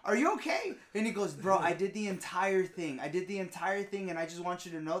like, "Are you okay?" And he goes, "Bro, I did the entire thing. And I just want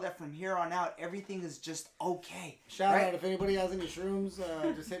you to know that from here on out, everything is just okay." Shout right? out if anybody has any shrooms,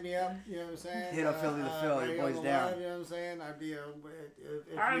 just hit me up. You know what I'm saying? Hit up Philly the Phil, right your here on boy's the down. live, you know what I'm saying? I'd be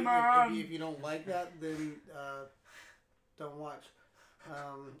Hi, Mom. if you don't like that, then don't watch.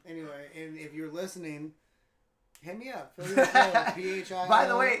 Anyway, and if you're listening, hit me up. Philly the Phil, PHI. By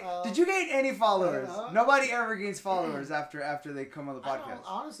the way, did you gain any followers? Uh-huh. Nobody ever gains followers after they come on the I don't, podcast.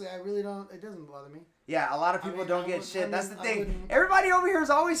 honestly, I really don't. It doesn't bother me. Yeah, a lot of I people mean, don't I get would- shit. I That's the wouldn't- I thing. wouldn't- Everybody over here is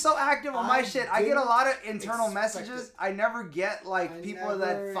always so active on my I shit. I get a lot of internal expect messages. it. I never get like I people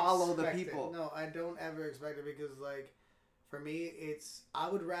never that follow the expect it. people. No, I don't ever expect it because like for me it's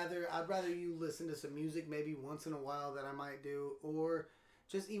I'd rather you listen to some music maybe once in a while that I might do, or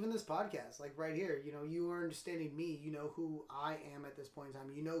just even this podcast, like right here, you know, you are understanding me, you know who I am at this point in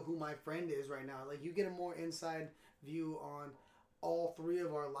time, you know who my friend is right now, like you get a more inside view on all three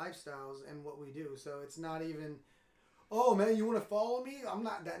of our lifestyles and what we do. So it's not even, oh man, you want to follow me? I'm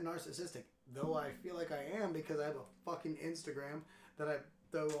not that narcissistic, though I feel like I am because I have a fucking Instagram that I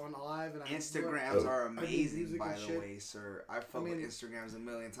throw on live, and Instagrams are I do amazing, music by and the shit. way, sir. I fuck mean, with Instagrams a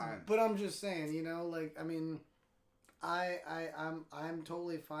million times. But I'm just saying, you know, like I mean, I'm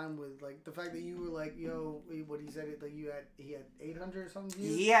totally fine with like the fact that you were like, yo, what he said it like he had 800 or something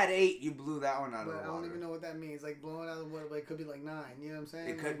views. He had 8. You blew that one out But of I the don't water. even know what that means. Like blowing out of the water, but it could be like 9. You know what I'm saying?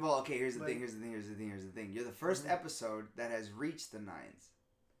 It could. Like, Well, okay. Here's the like- thing. You're the first episode that has reached the 9s.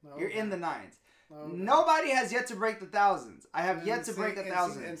 no, You're in the 9s. okay. Nobody has yet to break the thousands. I have yet to see- break a and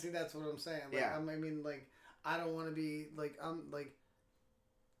thousand. And see, that's what I'm saying. Like, Yeah. I mean, like, I don't want to be like, I'm like,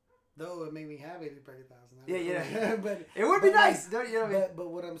 though it made me happy to break 1,000. Yeah, yeah. but It would be but, nice. like, Don't you know what I mean?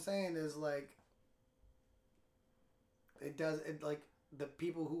 but what I'm saying is like, it like the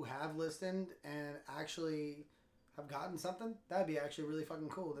people who have listened and actually have gotten something, that'd be actually really fucking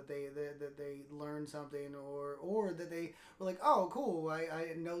cool that they learned something, or that they were like, oh cool,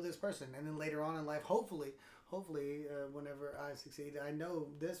 I know this person, and then later on in life, hopefully whenever I succeed, I know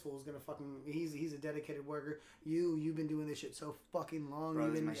this fool's gonna fucking, he's a dedicated worker. You've been doing this shit so fucking long. Bro,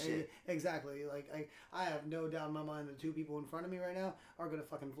 You've this been, is my shit. Exactly. Like I have no doubt in my mind the two people in front of me right now are gonna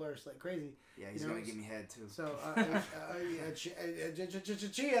fucking flourish like crazy. Yeah, he's you know, gonna give me head too. So I'm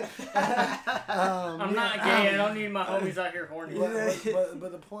not gay. I don't need my homies out here horny.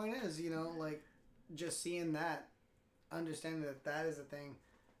 but the point is, you know, like just seeing that, understanding that is a thing,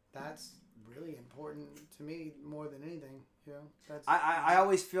 that's really important to me more than anything. You know, that's I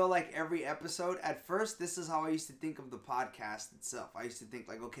always feel like every episode, at first, this is how I used to think of the podcast itself. I used to think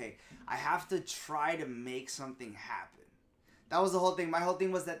like, okay, I have to try to make something happen. That was the whole thing. My whole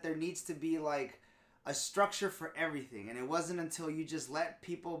thing was that there needs to be like a structure for everything, and it wasn't until you just let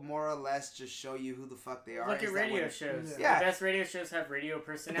people more or less just show you who the fuck they are. Look is at that radio when- shows. Yeah. The best radio shows have radio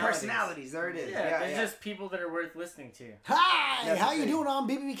personalities. Personalities, there it is. Yeah, Yeah, there's yeah. just people that are worth listening to. Hi, That's how the you thing. doing on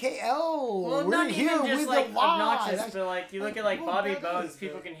BBKL? Well, We're not here even just with like the Y. obnoxious, That's- but like you look at like well, Bobby that Bones, is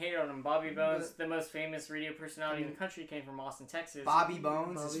people the- can hate on him. Bobby Bones, the most famous radio personality in the country, came from Austin, Texas. Bobby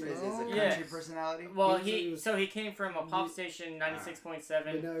Bones is Bobby a Bones. country Yes. personality. Well, He was- he came from a pop station,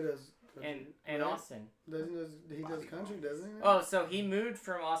 96.7 But now he does in right? Austin. He does country, doesn't he? Oh, so he moved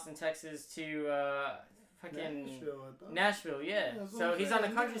from Austin, Texas to fucking Nashville, I thought. Nashville, yeah. Yeah, that's what So I'm he's on the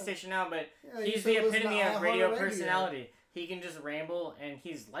saying, country yeah. station now, but Yeah, he's you the said listen epitome to of radio iHeartRadio. personality. He can just ramble, and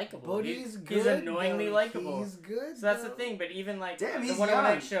he's likable. But he's good. He's annoyingly though. likable. He's good. So that's the though. thing. But even like Damn, the he's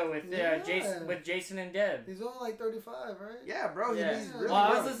 101 young. show with Yeah. Jason and Deb. He's only like 35, right? Yeah, bro. Yeah. He's really Well, I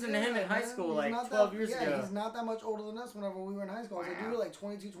was young. listening to him in high school, He's like, not 12 years ago. He's not that much older than us whenever we were in high school. I was like, Wow. we were like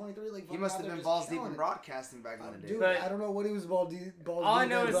 22, 23. Like, He fucking must out have there been just balls deep killing in it. broadcasting back in the day. Dude, But- I don't know what he was balls All I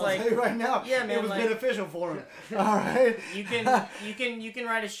know deep in, is, but I'll like- tell you right now, Yeah, man, it was like- beneficial for him. All right. You can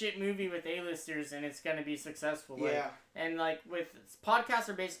write a shit movie with A-listers and it's gonna be successful. Like, Yeah. And like with podcasts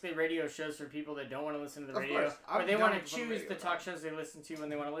are basically radio shows for people that don't want to listen to the Of radio, course. or I'm they down want to with the choose radio, the talk shows they listen to when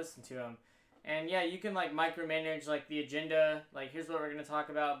they want to listen to them. And yeah, you can like micromanage like the agenda. Like here's what we're gonna talk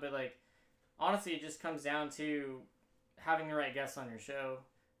about, but like honestly, it just comes down to having the right guests on your show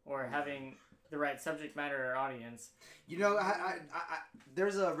or having the right subject matter or audience. You know,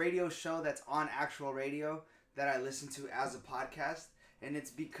 there's a radio show that's on actual radio that I listen to as a podcast, and it's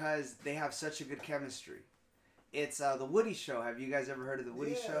because they have such a good chemistry. It's The Woody Show. Have you guys ever heard of The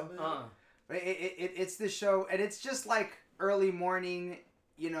Woody Show? Uh-uh. It's this show, and it's just like early morning,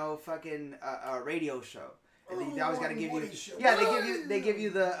 fucking radio show. And they always got to give you, yeah, they give you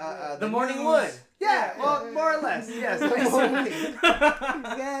the Morning news. Wood. Yeah, well, more or less, yes. basically.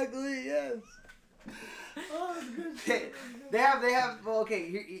 Exactly, yes. Oh, it's good. they have. Well,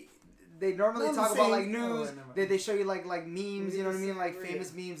 okay. They normally I'm talk about saying- like news. oh, never mind. They show you like memes. You know what I mean? Like Yeah.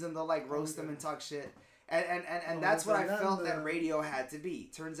 famous memes, and they'll like roast them and talk shit. And Oh, that's what I that's felt another- that radio had to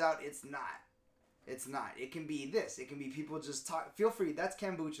be. Turns out it's not. It's not. It can be this. It can be people just talk. Feel free. That's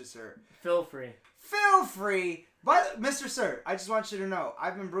kombucha, sir. Feel free. Feel free. But Mr. Sir, I just want you to know,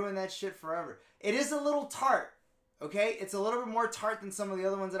 I've been brewing that shit forever. It is a little tart. Okay? It's a little bit more tart than some of the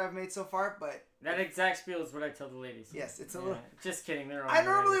other ones that I've made so far, but That exact spiel is what I tell the ladies. yes, it's a Yeah, little. just kidding. They're I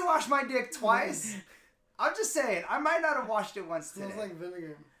normally wash my dick twice. I'm just saying, I might not have washed it once today. Smells like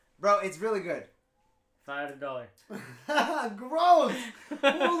vinegar. Bro, it's really good. $5. Gross!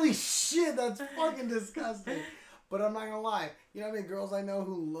 Holy shit, that's fucking disgusting. But I'm not gonna lie. You know how many girls I know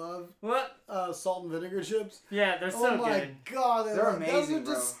who love What? salt and vinegar chips? Yeah, they're so Oh my good. god, They're those amazing, are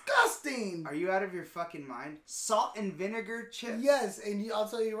bro. disgusting. Are you out of your fucking mind? Salt and vinegar chips? Yes, and I'll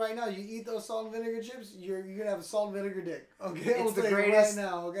tell you right now, you eat those salt and vinegar chips, you're gonna have a salt and vinegar dick. Okay, It's I'll the tell you greatest. right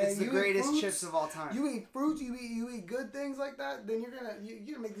now. Okay, It's the You eat greatest fruits, chips of all time. You eat fruits, you eat good things like that, then you're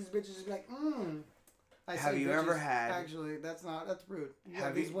gonna make these bitches just be like, mmm. Have you ever had- Actually, that's rude. You Have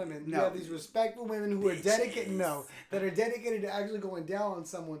have these you- women. no. You have these respectful women who are dedicated. Bitches. No, that are dedicated to actually going down on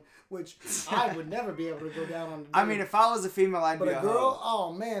someone, which I would never be able to go down on. I mean, if I was a female, I'd but be a a girl, hoe.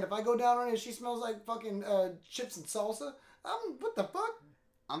 oh man, if I go down on her and she smells like fucking chips and salsa, what the fuck?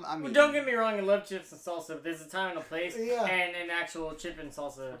 I mean, Well, don't get me wrong, I love chips and salsa, but there's a time and a place, Yeah. and an actual chip and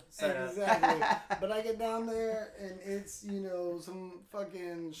salsa setup. Exactly. But I get down there and it's, some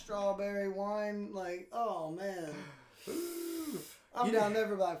fucking strawberry wine. Like, oh man. I'm You- down there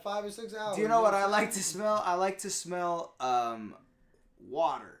for about 5 or 6 hours. Do you know what I like to smell? I like to smell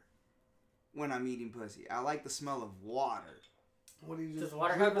water when I'm eating pussy. I like the smell of water. What do you Does just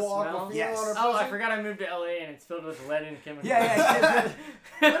water have a dribble smell? Aquafina Yes. on her Oh, I pussy? forgot I moved to LA and it's filled with lead and chemicals. Yeah.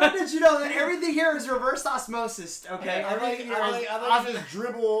 Little did you know that everything here is reverse osmosis. Okay. Yeah, I like Osmo- just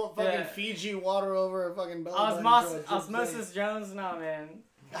dribble fucking Yeah. Fiji water over a fucking belly button. Osmosis Jones, no man.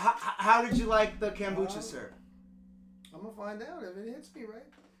 How did you like the kombucha, sir? I'm gonna find out if it hits me right.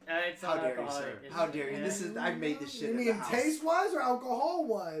 It's How dare you, non-alcoholic. sir? It's- How dare you? yeah. This is I made this shit. You in the mean house. taste wise or alcohol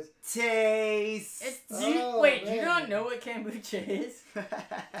wise? Taste. It's, Oh, do you man. not know what kombucha is?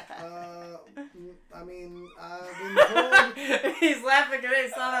 I mean, I've been told. He's laughing because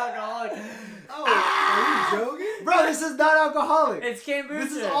it's not alcoholic. Oh, are you joking? Bro, this is not alcoholic. It's kombucha.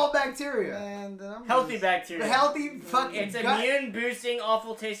 This is all bacteria. Man, then I'm healthy just- bacteria. Healthy fucking It's gut. immune boosting,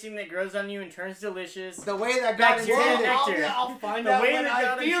 awful tasting that grows on you and turns delicious. The way that God Bacteria intended. nectar. I'll find The out way when that I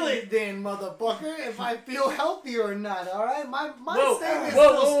God feel intended- it then, motherfucker. If I feel healthy or not, alright? My Whoa, statement whoa,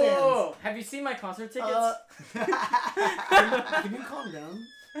 still whoa, stands. whoa! Have you seen my concert tickets? Can you calm down?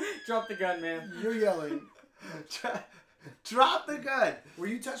 Drop the gun, man. You're yelling. Drop the gun. Were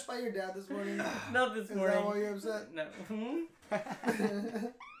you touched by your dad this morning? Not this Is morning. that why you're upset? No. Hmm?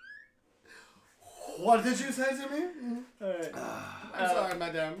 What did you say to me? Alright. I'm sorry,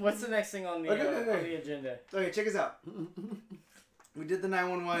 madam. What's the next thing on the Okay. on the agenda? Okay, check us out. We did the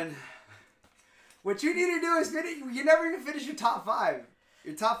 911. What you need to do is finish. You never even finish your top 5.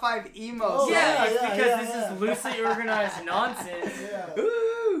 Your top 5 emo. Oh, songs. Yeah, it's yeah, because yeah, this yeah. is loosely organized nonsense. Yeah.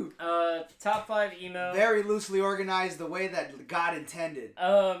 Ooh. Top 5 emo. Very loosely organized, the way that God intended.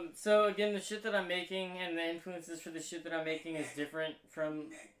 So again, the shit that I'm making and the influences for the shit that I'm making is different from.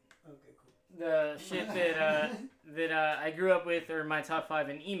 Okay, cool. the shit that I grew up with, or my top 5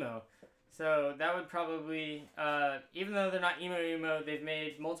 in emo. So that would probably, even though they're not emo, they've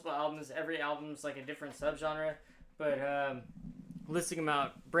made multiple albums. Every album's like a different subgenre. But listing them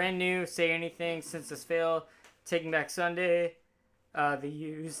out: Brand New, Say Anything, Since This Fail, Taking Back Sunday, The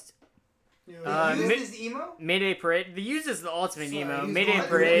Used. Is emo? Mayday Parade. The Used is the ultimate Sorry, emo. he's Mayday going-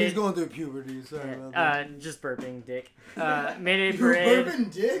 Parade. He's going through puberty. Sorry about that. Just burping, dick. Mayday You Parade.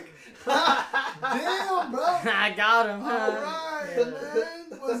 burping dick? Damn, bro. I got him. Alright,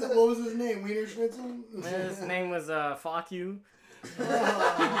 man. What was his name? Wiener Schnitzel? His name was Fuck You.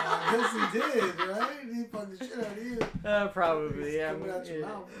 Oh, yes, he did, right? He fucked the shit out of you. Probably, yeah. Coming out your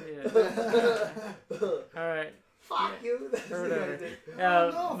mouth. Yeah. Alright. Fuck you. Or whatever.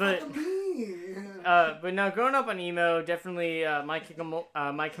 No, but fuck me. but no, growing up on emo, definitely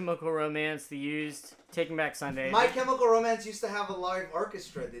My Chemical Romance, The Used, Taking Back Sunday. My Chemical Romance used to have a live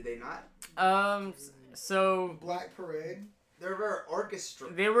orchestra, did they not? So Black Parade. They were very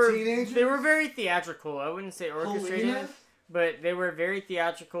orchestra. they were Teenagers? very theatrical. I wouldn't say orchestrated, Helena? but they were very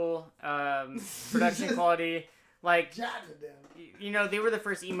theatrical. Production quality, like. Jotted them. You know, they were the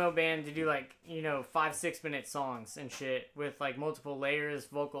first emo band to do, like, 5-6 minute songs and shit with, like, multiple layers,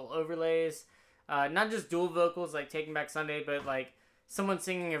 vocal overlays. Not just dual vocals, like Taking Back Sunday, but, like, someone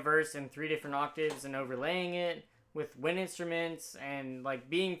singing a verse in 3 different octaves and overlaying it with wind instruments and, like,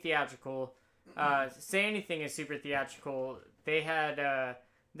 being theatrical. Say Anything is super theatrical. They had,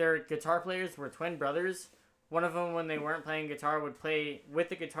 their guitar players were twin brothers. One of them, when they weren't playing guitar, would play with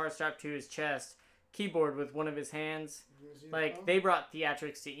the guitar strapped to his chest, keyboard with one of his hands. Like, they brought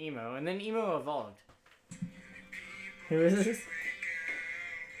theatrics to emo, and then emo evolved. Who is this?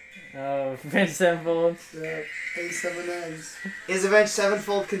 Oh, Vince Sevenfold. Yeah, A7X. Is Avenged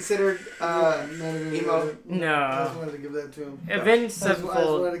Sevenfold considered emo? No. I just wanted to give that to him. Vince I just wanted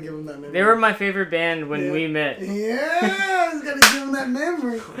Sevenfold. to give him that memory. They were my favorite band when Yeah. we met. Yeah, I was gonna give him that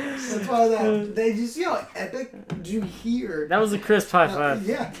memory. That's why they just, epic. Did you hear? That was a crisp high five.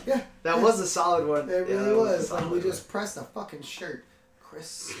 Yeah. That was a solid one. It Yeah, really that was. a Like, solid we one. just pressed a fucking shirt.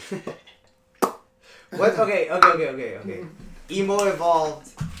 Chris. What? Okay. Emo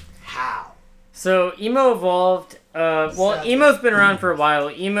evolved. How? So, emo evolved. Sadly. Emo's been around for a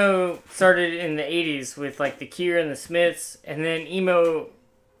while. Emo started in the 80s with, like, The Cure and the Smiths, and then emo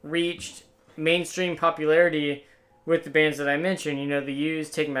reached mainstream popularity with the bands that I mentioned. The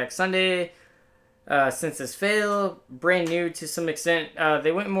Used, Taking Back Sunday, Since This Fail, Brand New to some extent.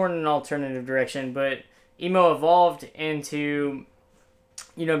 They went more in an alternative direction, but emo evolved into,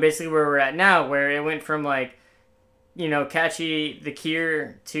 basically where we're at now, where it went from, like, catchy The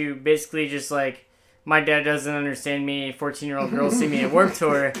Cure to basically just, like, my dad doesn't understand me, 14-year-old girls see me at Warped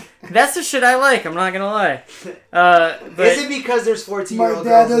Tour. That's the shit I like, I'm not gonna lie. But, Is it because there's 14-year-old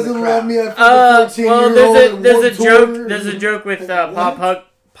My dad girls in doesn't the love crowd? me at 14-year-old. there's a joke with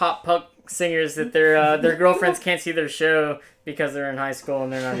pop punk singers that their girlfriends can't see their show because they're in high school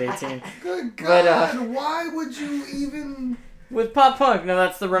and they're not 18. Good But, God, why would you even... With pop punk, no,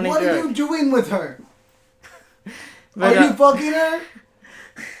 that's the running What joke. are you doing with her? But, Are you fucking her?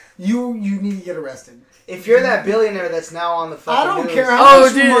 You need to get arrested. If you're that billionaire that's now on the fucking I don't news, care how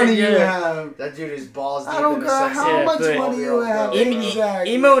much dude, money you yeah. have. that dude is balls deep I don't in the care sex how scene. Yeah, much but- money you have.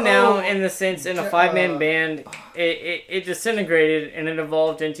 Exactly. Emo now, Oh. in the sense, in a 5-man band, it disintegrated and it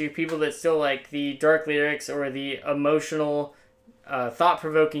evolved into people that still like the dark lyrics or the emotional,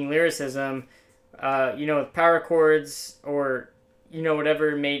 thought-provoking lyricism, with power chords or,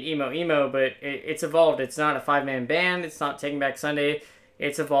 whatever made emo, but it's evolved. It's not a 5-man band. It's not Taking Back Sunday.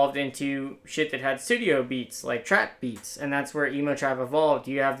 It's evolved into shit that had studio beats, like trap beats, and that's where emo trap evolved.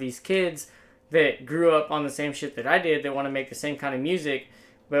 You have these kids that grew up on the same shit that I did that want to make the same kind of music,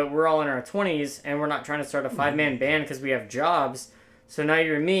 but we're all in our 20s and we're not trying to start a 5-man band because we have jobs. So now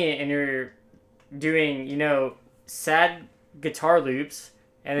you're me and you're doing, sad guitar loops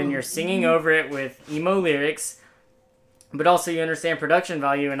and then you're singing over it with emo lyrics, but also you understand production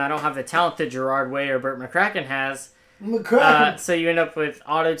value, and I don't have the talent that Gerard Way or Burt McCracken has. So you end up with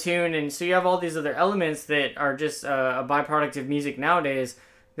auto-tune, and so you have all these other elements that are just a byproduct of music nowadays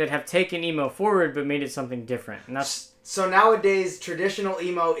that have taken emo forward but made it something different. And that's So nowadays, traditional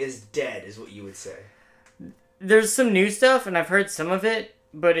emo is dead, is what you would say. there's some new stuff, and I've heard some of it,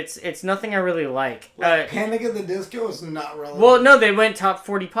 but it's nothing I really like. Panic at the Disco is not relevant. Well, no, they went top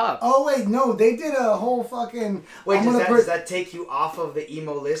 40 pop. Oh, wait, no, they did a whole fucking... Wait, does that take you off of the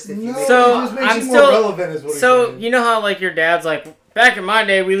emo list? If you No, make So, it just makes I'm you still- more relevant is what he's So, saying. you know how, like, your dad's like, back in my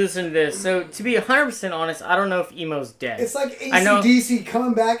day, we listened to this. So, to be 100% honest, I don't know if emo's dead. It's like I know- AC/DC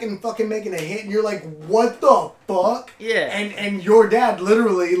coming back and fucking making a hit, and you're like, what the fuck? Yeah. And your dad,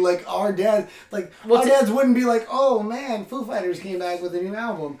 literally, like our dad, like Well, our dads wouldn't be like, oh man, Foo Fighters came back with a new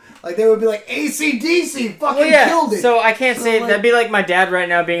album. Like they would be like, AC/DC fucking Well, yeah, killed it. so I can't So, say like- that'd be like my dad right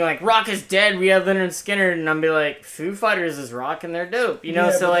now being like, rock is dead, we have Leonard Skinner, and I'm be like, Foo Fighters is rock and they're dope, you know.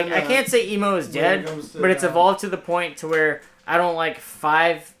 Yeah, so but like, then, I can't say emo is when it dead, comes to but it's that- evolved to the point to where I don't like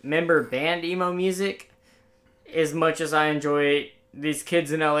 5-member band emo music as much as I enjoy these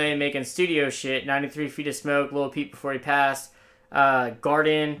kids in LA making studio shit. 93 Feet of Smoke, Lil Peep Before He Passed,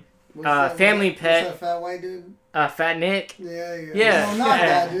 Garden, What's that Family white- Pet. What's that fat white dude? Fat Nick. Yeah. Yeah. No, not Yeah.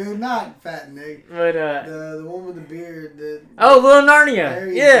 that dude. Not Fat Nick. But The one with the beard. oh, Lil There Narnia.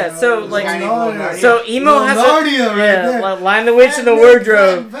 you Yeah. go. So Lil like, Narnia. so emo Lil has Narnia right there. Line the Witch in the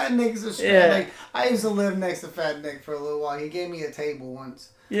Wardrobe. Fat Nick's a shit. Yeah. Like I used to live next to Fat Nick for a little while. He gave me a table once.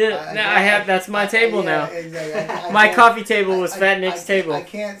 Yeah. Now I have. That's my table yeah, now. Exactly. I My can't- coffee table was Fat Nick's table. I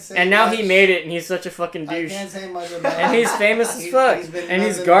can't say. And now much. he made it, and he's such a fucking I douche. can't say much about. And he's famous as fuck. been And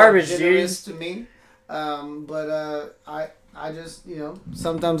he's nothing but garbage, dude. generous to me. But I just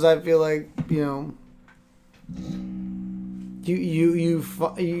sometimes I feel like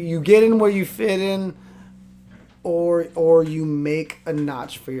you get in where you fit in, or you make a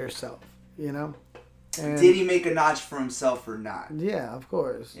notch for yourself. And Did he make a notch for himself or not? Yeah, of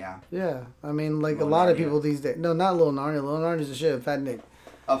course. Yeah. Yeah, I mean, like Lil a lot of Narnia. people these days. No, not Lil Narnia. Lil Narnia's a shit. Fat Nick.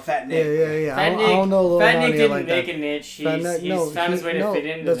 Oh, Fat Nick. Yeah. Fat I don't know Lil Fat Narnia Nick didn't like make that. a niche. Fat He's Nick- found his way to fit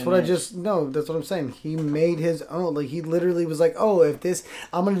into that's the what I niche. just that's what I'm saying. He made his own. Like he literally was like, oh, if this,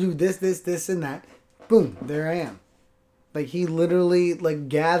 I'm gonna do this, and that. Boom, there I am. Like he literally like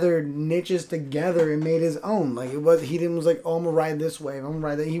gathered niches together and made his own. Like he didn't was like, oh, I'm gonna ride this wave, I'm gonna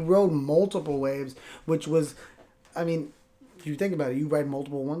ride that. He rode multiple waves, which was, I mean, if you think about it, you ride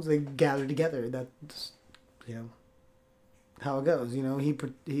multiple ones, they gather together. That's how it goes. He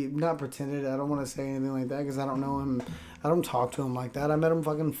not pretended. I don't want to say anything like that because I don't know him. I don't talk to him like that. I met him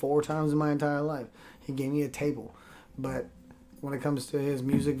fucking 4 times in my entire life. He gave me a table, but when it comes to his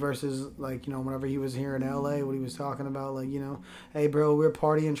music versus like whenever he was here in LA, what he was talking about, like hey bro, we're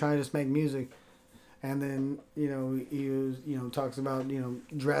partying trying to just make music, and then he was talks about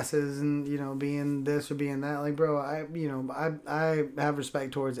dresses and being this or being that. Like bro, I have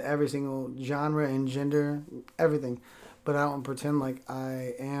respect towards every single genre and gender, everything, but I don't pretend like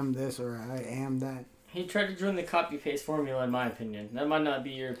I am this or I am that. He tried to join the copy paste formula, in my opinion. That might not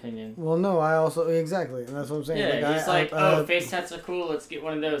be your opinion. Well, no, I also exactly, and that's what I'm saying. Yeah, like, he's face tats are cool. Let's get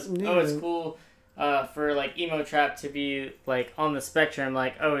one of those. Yeah. Oh, it's cool for like emo trap to be like on the spectrum.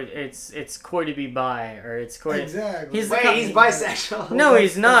 Like, oh, it's cool to be bi, or it's cool. exactly. He's the Wait, co- he's bisexual. No,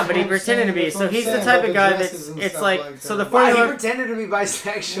 he's not, but he what I'm pretended to saying, be. that's So what I'm he's the saying, type about of the guy dresses that's. and It's stuff like like so that. the Why he formula. pretended to be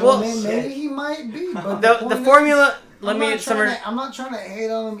bisexual? Well, Maybe he might be, but The point is, formula. Let I'm me not summarize. I'm not trying to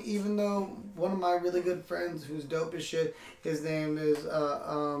hate on him, even though one of my really good friends who's dope as shit, his name is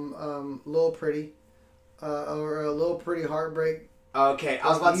Lil Pretty, or Lil Pretty Heartbreak. Okay, I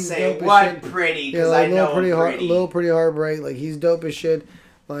was about to He's say, dope as what shit. pretty? Yeah, Because like I know Lil pretty. Lil Pretty Heartbreak. Like he's dope as shit.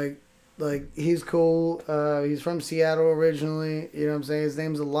 Like he's cool. He's from Seattle originally. You know what I'm saying? His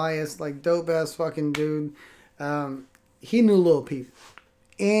name's Elias. Like dope ass fucking dude. He knew Lil Peep.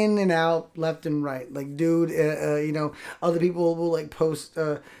 In and out, left and right. Like, dude, other people will like post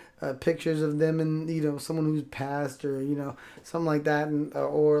pictures of them and someone who's passed or something like that, and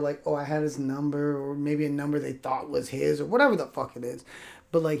or like, oh, I had his number, or maybe a number they thought was his, or whatever the fuck it is.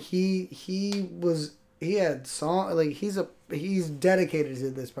 But like he had song, like he's dedicated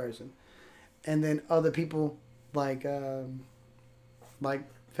to this person, and then other people like Fat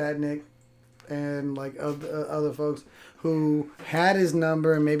Nick and like other folks who had his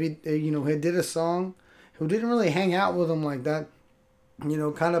number and maybe had did a song, who didn't really hang out with him like that,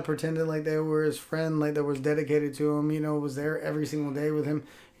 kind of pretended like they were his friend, like that was dedicated to him, was there every single day with him,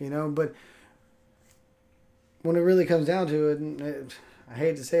 but when it really comes down to it, I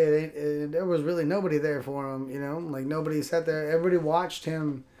hate to say it, there was really nobody there for him, like nobody sat there, everybody watched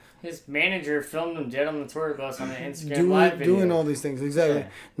him His manager filmed him dead on the tour bus on an Instagram live video. doing all these things, exactly. Yeah.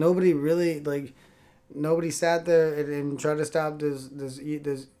 Nobody really nobody sat there and tried to stop this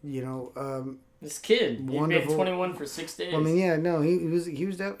This kid, he'd been Wonderful. 21 for 6 days. I mean, yeah, no, he was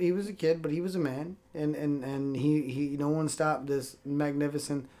a kid, but he was a man, and he no one stopped this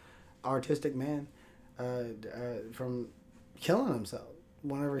magnificent artistic man from killing himself.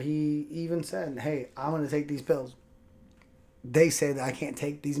 Whenever he even said, "Hey, I'm gonna take these pills," they say that I can't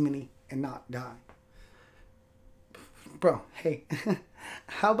take these many and not die. Bro, hey,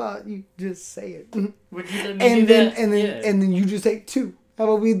 How about you just say it? Would you let me do and then that? and then Yeah. and then you just take 2. How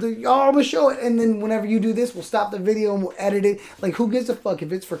about we do? Oh, I'm gonna show it, and then whenever you do this, we'll stop the video and we'll edit it. Like, who gives a fuck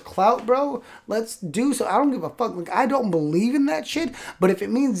if it's for clout, bro? Let's do so. I don't give a fuck. Like, I don't believe in that shit. But if it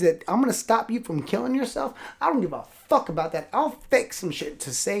means that I'm gonna stop you from killing yourself, I don't give a fuck about that. I'll fake some shit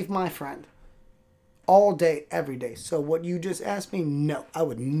to save my friend. All day, every day. So what you just asked me, no, I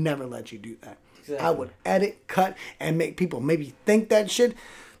would never let you do that. Exactly. I would edit, cut, and make people maybe think that shit.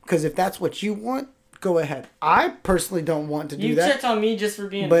 Because if that's what you want, go ahead. I personally don't want to do You that. checked on me just for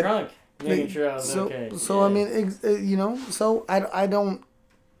being But- drunk. Making sure I was so, okay. So Yeah. I mean, you know, so I don't,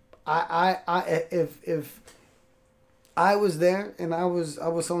 if I was there and I was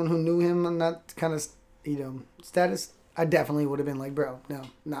someone who knew him and that kind of, you know, status, I definitely would have been like, bro,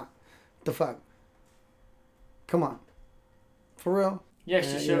 no, the fuck, come on, for real. You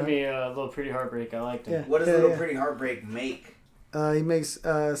actually you showed know. me a little Pretty Heartbreak. I liked it. Yeah. What does Little Pretty Heartbreak make? He makes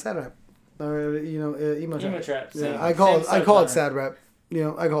sad rap, or you know, emo trap. Emo trap. Yeah, same- I call same it subgenre. sad rap. You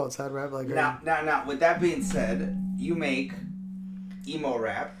know, I call it sad rap. Like Now, with that being said, you make emo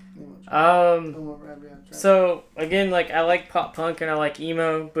rap. emo rap, yeah, trap. So again, like I like pop punk and I like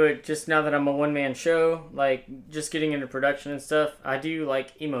emo, but just now that I'm a one man show, like just getting into production and stuff, I do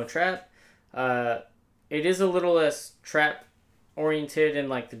like emo trap. It is a little less trap oriented in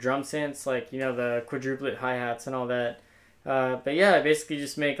like the drum sense, like you know the quadruplet hi hats and all that. But yeah, I basically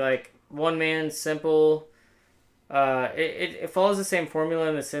just make like one man simple. It follows the same formula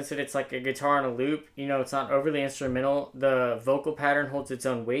in the sense that it's like a guitar on a loop. You know, it's not overly instrumental. The vocal pattern holds its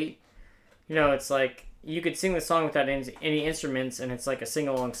own weight. You know, it's like you could sing the song without any instruments, and it's like a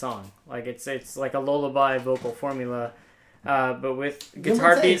sing-along song. Like it's like a lullaby vocal formula, but with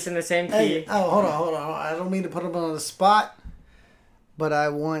guitar take. beats in the same key. Hey, oh, hold on. I don't mean to put him on the spot, but I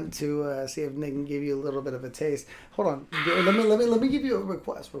want to see if Nick can give you a little bit of a taste. Hold on. Let me give you a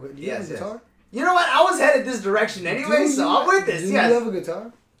request real quick. Do you have a guitar? You know what? I was headed this direction anyway, so I'm with this. Do you Yes. have a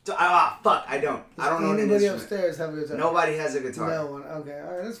guitar? Fuck, I don't. I don't know any Anybody instrument. upstairs have a guitar? Nobody has a guitar. No one. Okay.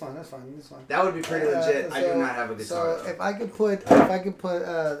 All right. That's fine. That would be pretty legit. I do not have a guitar. So if I could put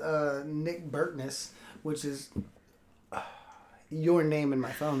Nick Burtness, which is your name in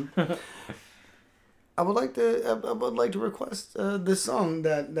my phone, I would like to request this song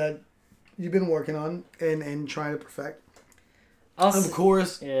that you've been working on and trying to perfect. Of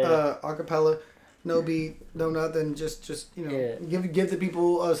course, Yeah. acapella, no beat, no nothing. Just you know, Yeah. give the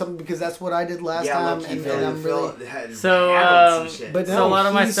people something because that's what I did last Yeah, time, low-key and Phil I'm really. So, hammered some shit. but So a lot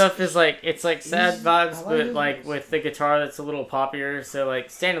of my he's- stuff is like it's like sad he's- vibes, I like but his like voice. with the guitar that's a little poppier. So like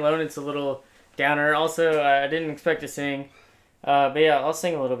standalone, it's a little downer. Also, I didn't expect to sing, but yeah, I'll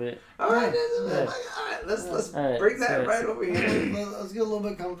sing a little bit. all right, Yeah. let's All right, bring that so- right over here. Let's get a little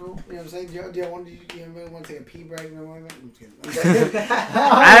bit comfortable. You know what I'm saying? Do you want to take a pee break? I'm just kidding.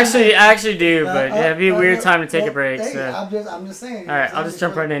 I actually do, but yeah, it'd be a weird time to take a well, break. hey, So. I'm just saying. All right, I'll just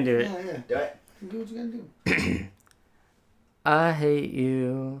jump right into it. Yeah. Do it. Do what you gotta do. I hate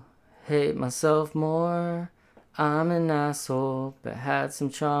you, hate myself more. I'm an asshole, but had some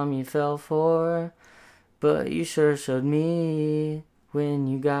charm you fell for. But you sure showed me when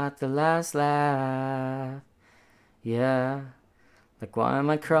you got the last laugh. Yeah, like why am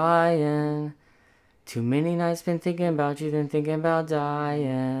I crying? Too many nights been thinking about you, then thinking about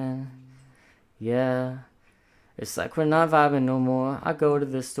dying. Yeah. It's like we're not vibing no more. I go to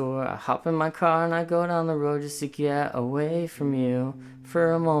the store, I hop in my car and I go down the road just to get away from you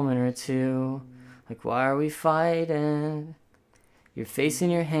for a moment or two. Like why are we fighting? Your face in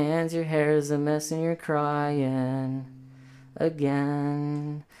your hands, your hair is a mess and you're crying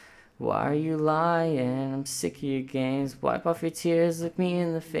again. Why are you lying? I'm sick of your games. Wipe off your tears, look me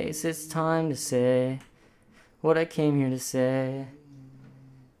in the face. It's time to say what I came here to say.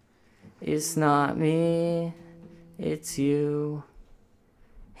 It's not me. It's you.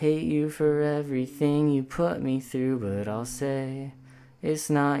 Hate you for everything you put me through, but I'll say it's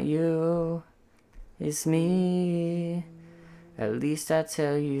not you, it's me. At least I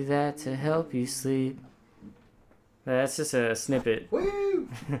tell you that to help you sleep. That's just a snippet. Woo!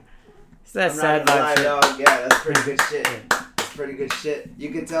 It's that I'm sad not gonna lie, vibe shit. dog. Yeah, that's pretty good shit. That's pretty good shit. You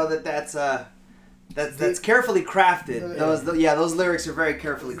can tell that's carefully crafted. Those lyrics are very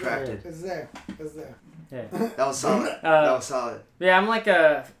carefully crafted. It's there. Yeah. That was solid. That was solid. Yeah, I'm like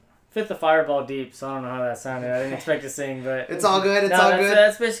a fifth of Fireball deep, so I don't know how that sounded. I didn't expect to sing, but It's all good. It's no, all that's, good.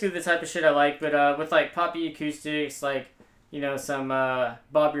 that's basically the type of shit I like. But with like poppy acoustics, like some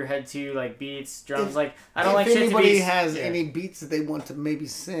bob your head to like beats, drums. Like I don't if like shit to anybody be. has yeah. any beats that they want to maybe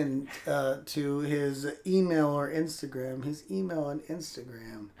send to his email or Instagram, his email and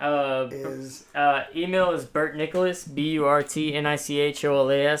Instagram is Email is Bert Nicholas,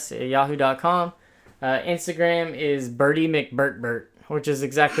 BURTNICHOLAS at yahoo.com. Instagram is Bertie McBurtburt, which is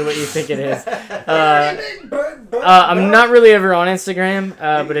exactly what you think it is. I'm not really ever on Instagram,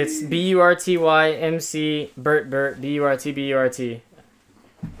 but it's BURTYMC Burt BURT.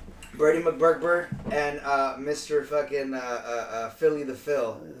 Bertie McBurkburt and Mr. fucking Philly the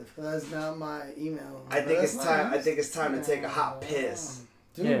Phil. that's not my email. I think it's time. I think it's time to take a hot piss.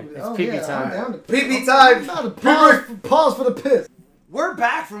 Dude, Yeah, it's pee-pee time. I'm down to Pee-pee time. I'm down to pause for the piss. We're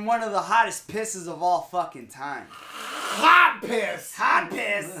back from one of the hottest pisses of all fucking time. Hot piss. Hot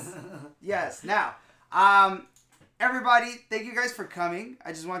piss. Yes. Now, everybody, thank you guys for coming.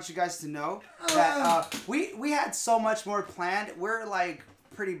 I just want you guys to know that we had so much more planned. We're like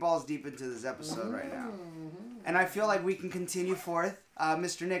pretty balls deep into this episode right now, and I feel like we can continue forth.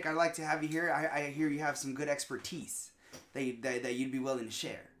 Mr. Nick, I'd like to have you here. I hear you have some good expertise that you'd be willing to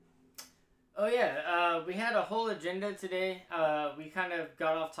share. Oh yeah, we had a whole agenda today. We kind of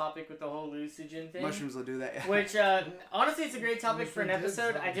got off topic with the whole hallucinogen thing. Mushrooms will do that. Yeah. Which, honestly, it's a great topic for an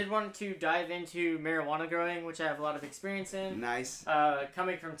episode. I did want to dive into marijuana growing, which I have a lot of experience in. Nice.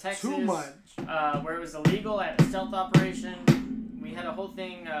 Coming from Texas. Too much. Where it was illegal. I had a stealth operation. We had a whole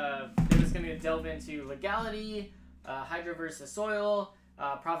thing that was going to delve into legality, hydro versus soil,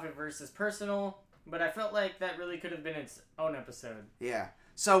 profit versus personal. But I felt like that really could have been its own episode. Yeah.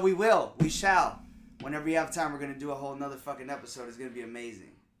 So we shall. Whenever you have time, we're going to do a whole nother fucking episode. It's going to be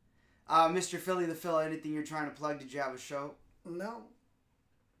amazing. Mr. Philly the Phil, anything you're trying to plug? Did you have a show? No.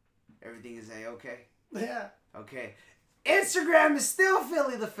 Everything is A-okay? Yeah. Okay. Instagram is still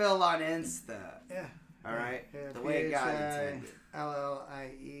Philly the Phil on Insta. Yeah. All right? Yeah, The way God intended.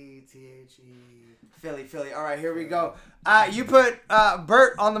 LLIETHE. Philly. All right, here we go. You put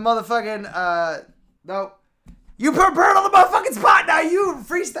Bert on the motherfucking... Nope. You put Bert on the motherfucking spot. Now you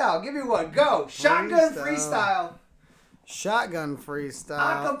freestyle. Give me one. Go. Shotgun freestyle. Shotgun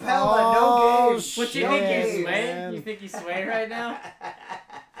freestyle. Acapella, no game. What you think you sway? You think you sway right now?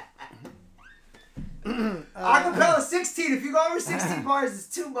 Acapella 16. If you go over 16 bars, it's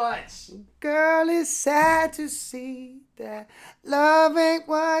too much. Girl, it's sad to see that love ain't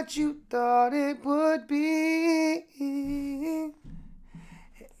what you thought it would be.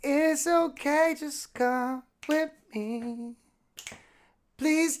 It's okay, just come with me.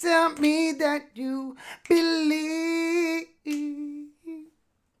 Please tell me that you believe.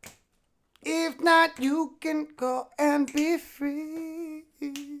 If not, you can go and be free.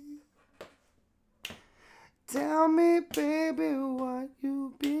 Tell me, baby, what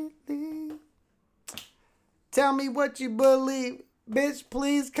you believe. Tell me what you believe. Bitch,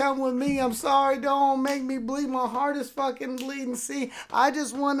 please come with me. I'm sorry, don't make me bleed. My heart is fucking bleeding. See, I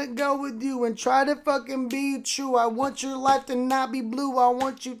just want to go with you and try to fucking be true. I want your life to not be blue. I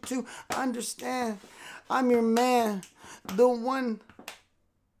want you to understand. I'm your man. The one.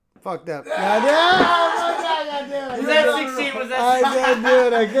 Fucked up. Was that 16? Was that 16? I didn't do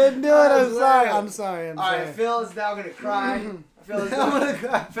it. I couldn't do it. I'm sorry. I'm All sorry. right, Phil is now going to cry.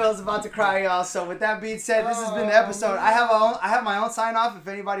 Phil's about to cry, y'all. So with that being said, this has been the episode. I have my own sign off. If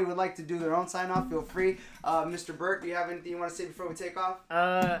anybody would like to do their own sign off, feel free. Mr. Burt, do you have anything you want to say before we take off?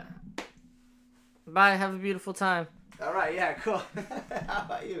 Bye. Have a beautiful time. All right, yeah, cool. How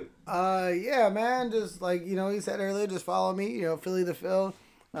about you? Yeah, man. Just like he said earlier, just follow me. Philly the Phil,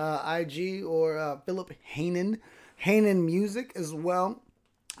 IG or Philip Hanen Music as well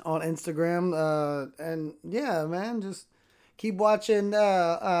on Instagram. And yeah, man, just keep watching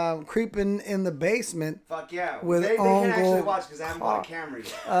Creeping in the Basement. Fuck yeah. With they can Uncle actually watch because I haven't bought a camera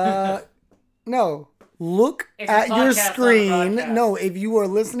yet. No, look It's a at your podcast, not a screen. broadcast. No, if you are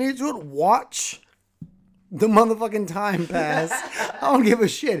listening to it, watch the motherfucking time pass. I don't give a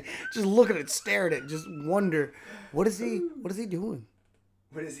shit. Just look at it, stare at it, just wonder, what is he doing?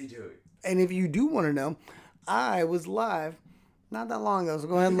 What is he doing? And if you do want to know, I was live not that long ago, so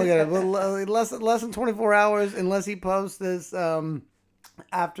go ahead and look at it. But less than 24 hours, unless he posts this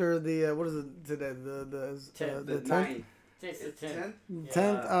after the what is it today? The 10th. It's the 10th.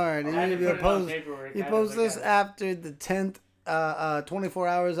 10th. All right. I had to He put it on post. paperwork. He I had to posts look this at it. after the 10th. 24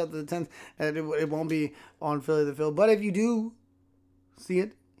 hours after the 10th, and it won't be on Philly the Phil. But if you do see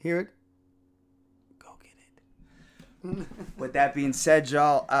it, hear it, go get it. With that being said,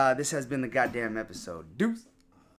 y'all, this has been the goddamn episode. Deuce.